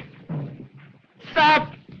 Stop!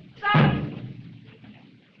 Stop! Stop!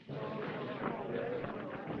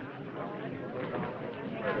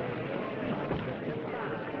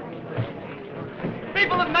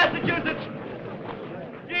 People of Massachusetts,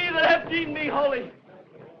 ye that have deemed me holy,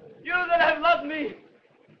 you that have loved me,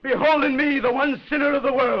 behold in me the one sinner of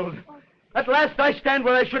the world. At last I stand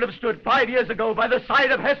where I should have stood 5 years ago by the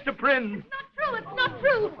side of Hester Prynne. It's not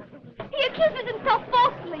true. He accuses himself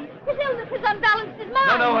falsely. His illness has unbalanced his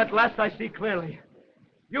mind. No, at last I see clearly.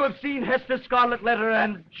 You have seen Hester's scarlet letter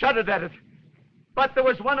and shuddered at it. But there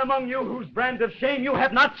was one among you whose brand of shame you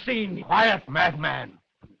have not seen. Quiet, madman.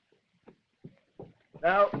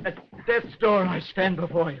 Now, at death's door I stand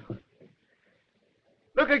before you.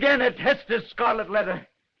 Look again at Hester's scarlet letter.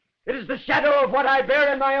 It is the shadow of what I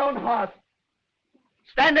bear in my own heart.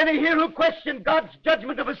 Stand any here who question God's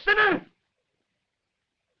judgment of a sinner?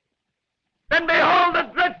 Then behold the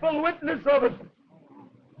dreadful witness of it.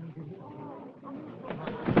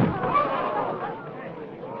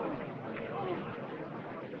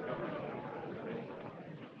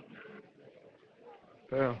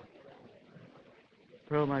 Pearl.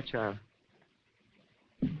 Pearl, my child.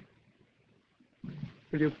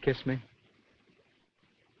 Will you kiss me?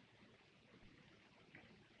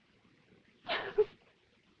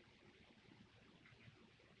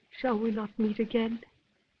 Shall we not meet again?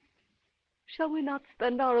 Shall we not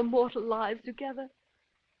spend our immortal lives together?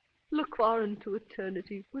 Look far into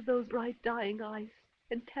eternity with those bright dying eyes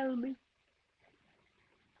and tell me,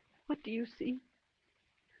 what do you see?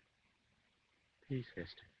 Peace,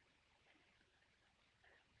 Hester.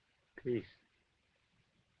 Peace.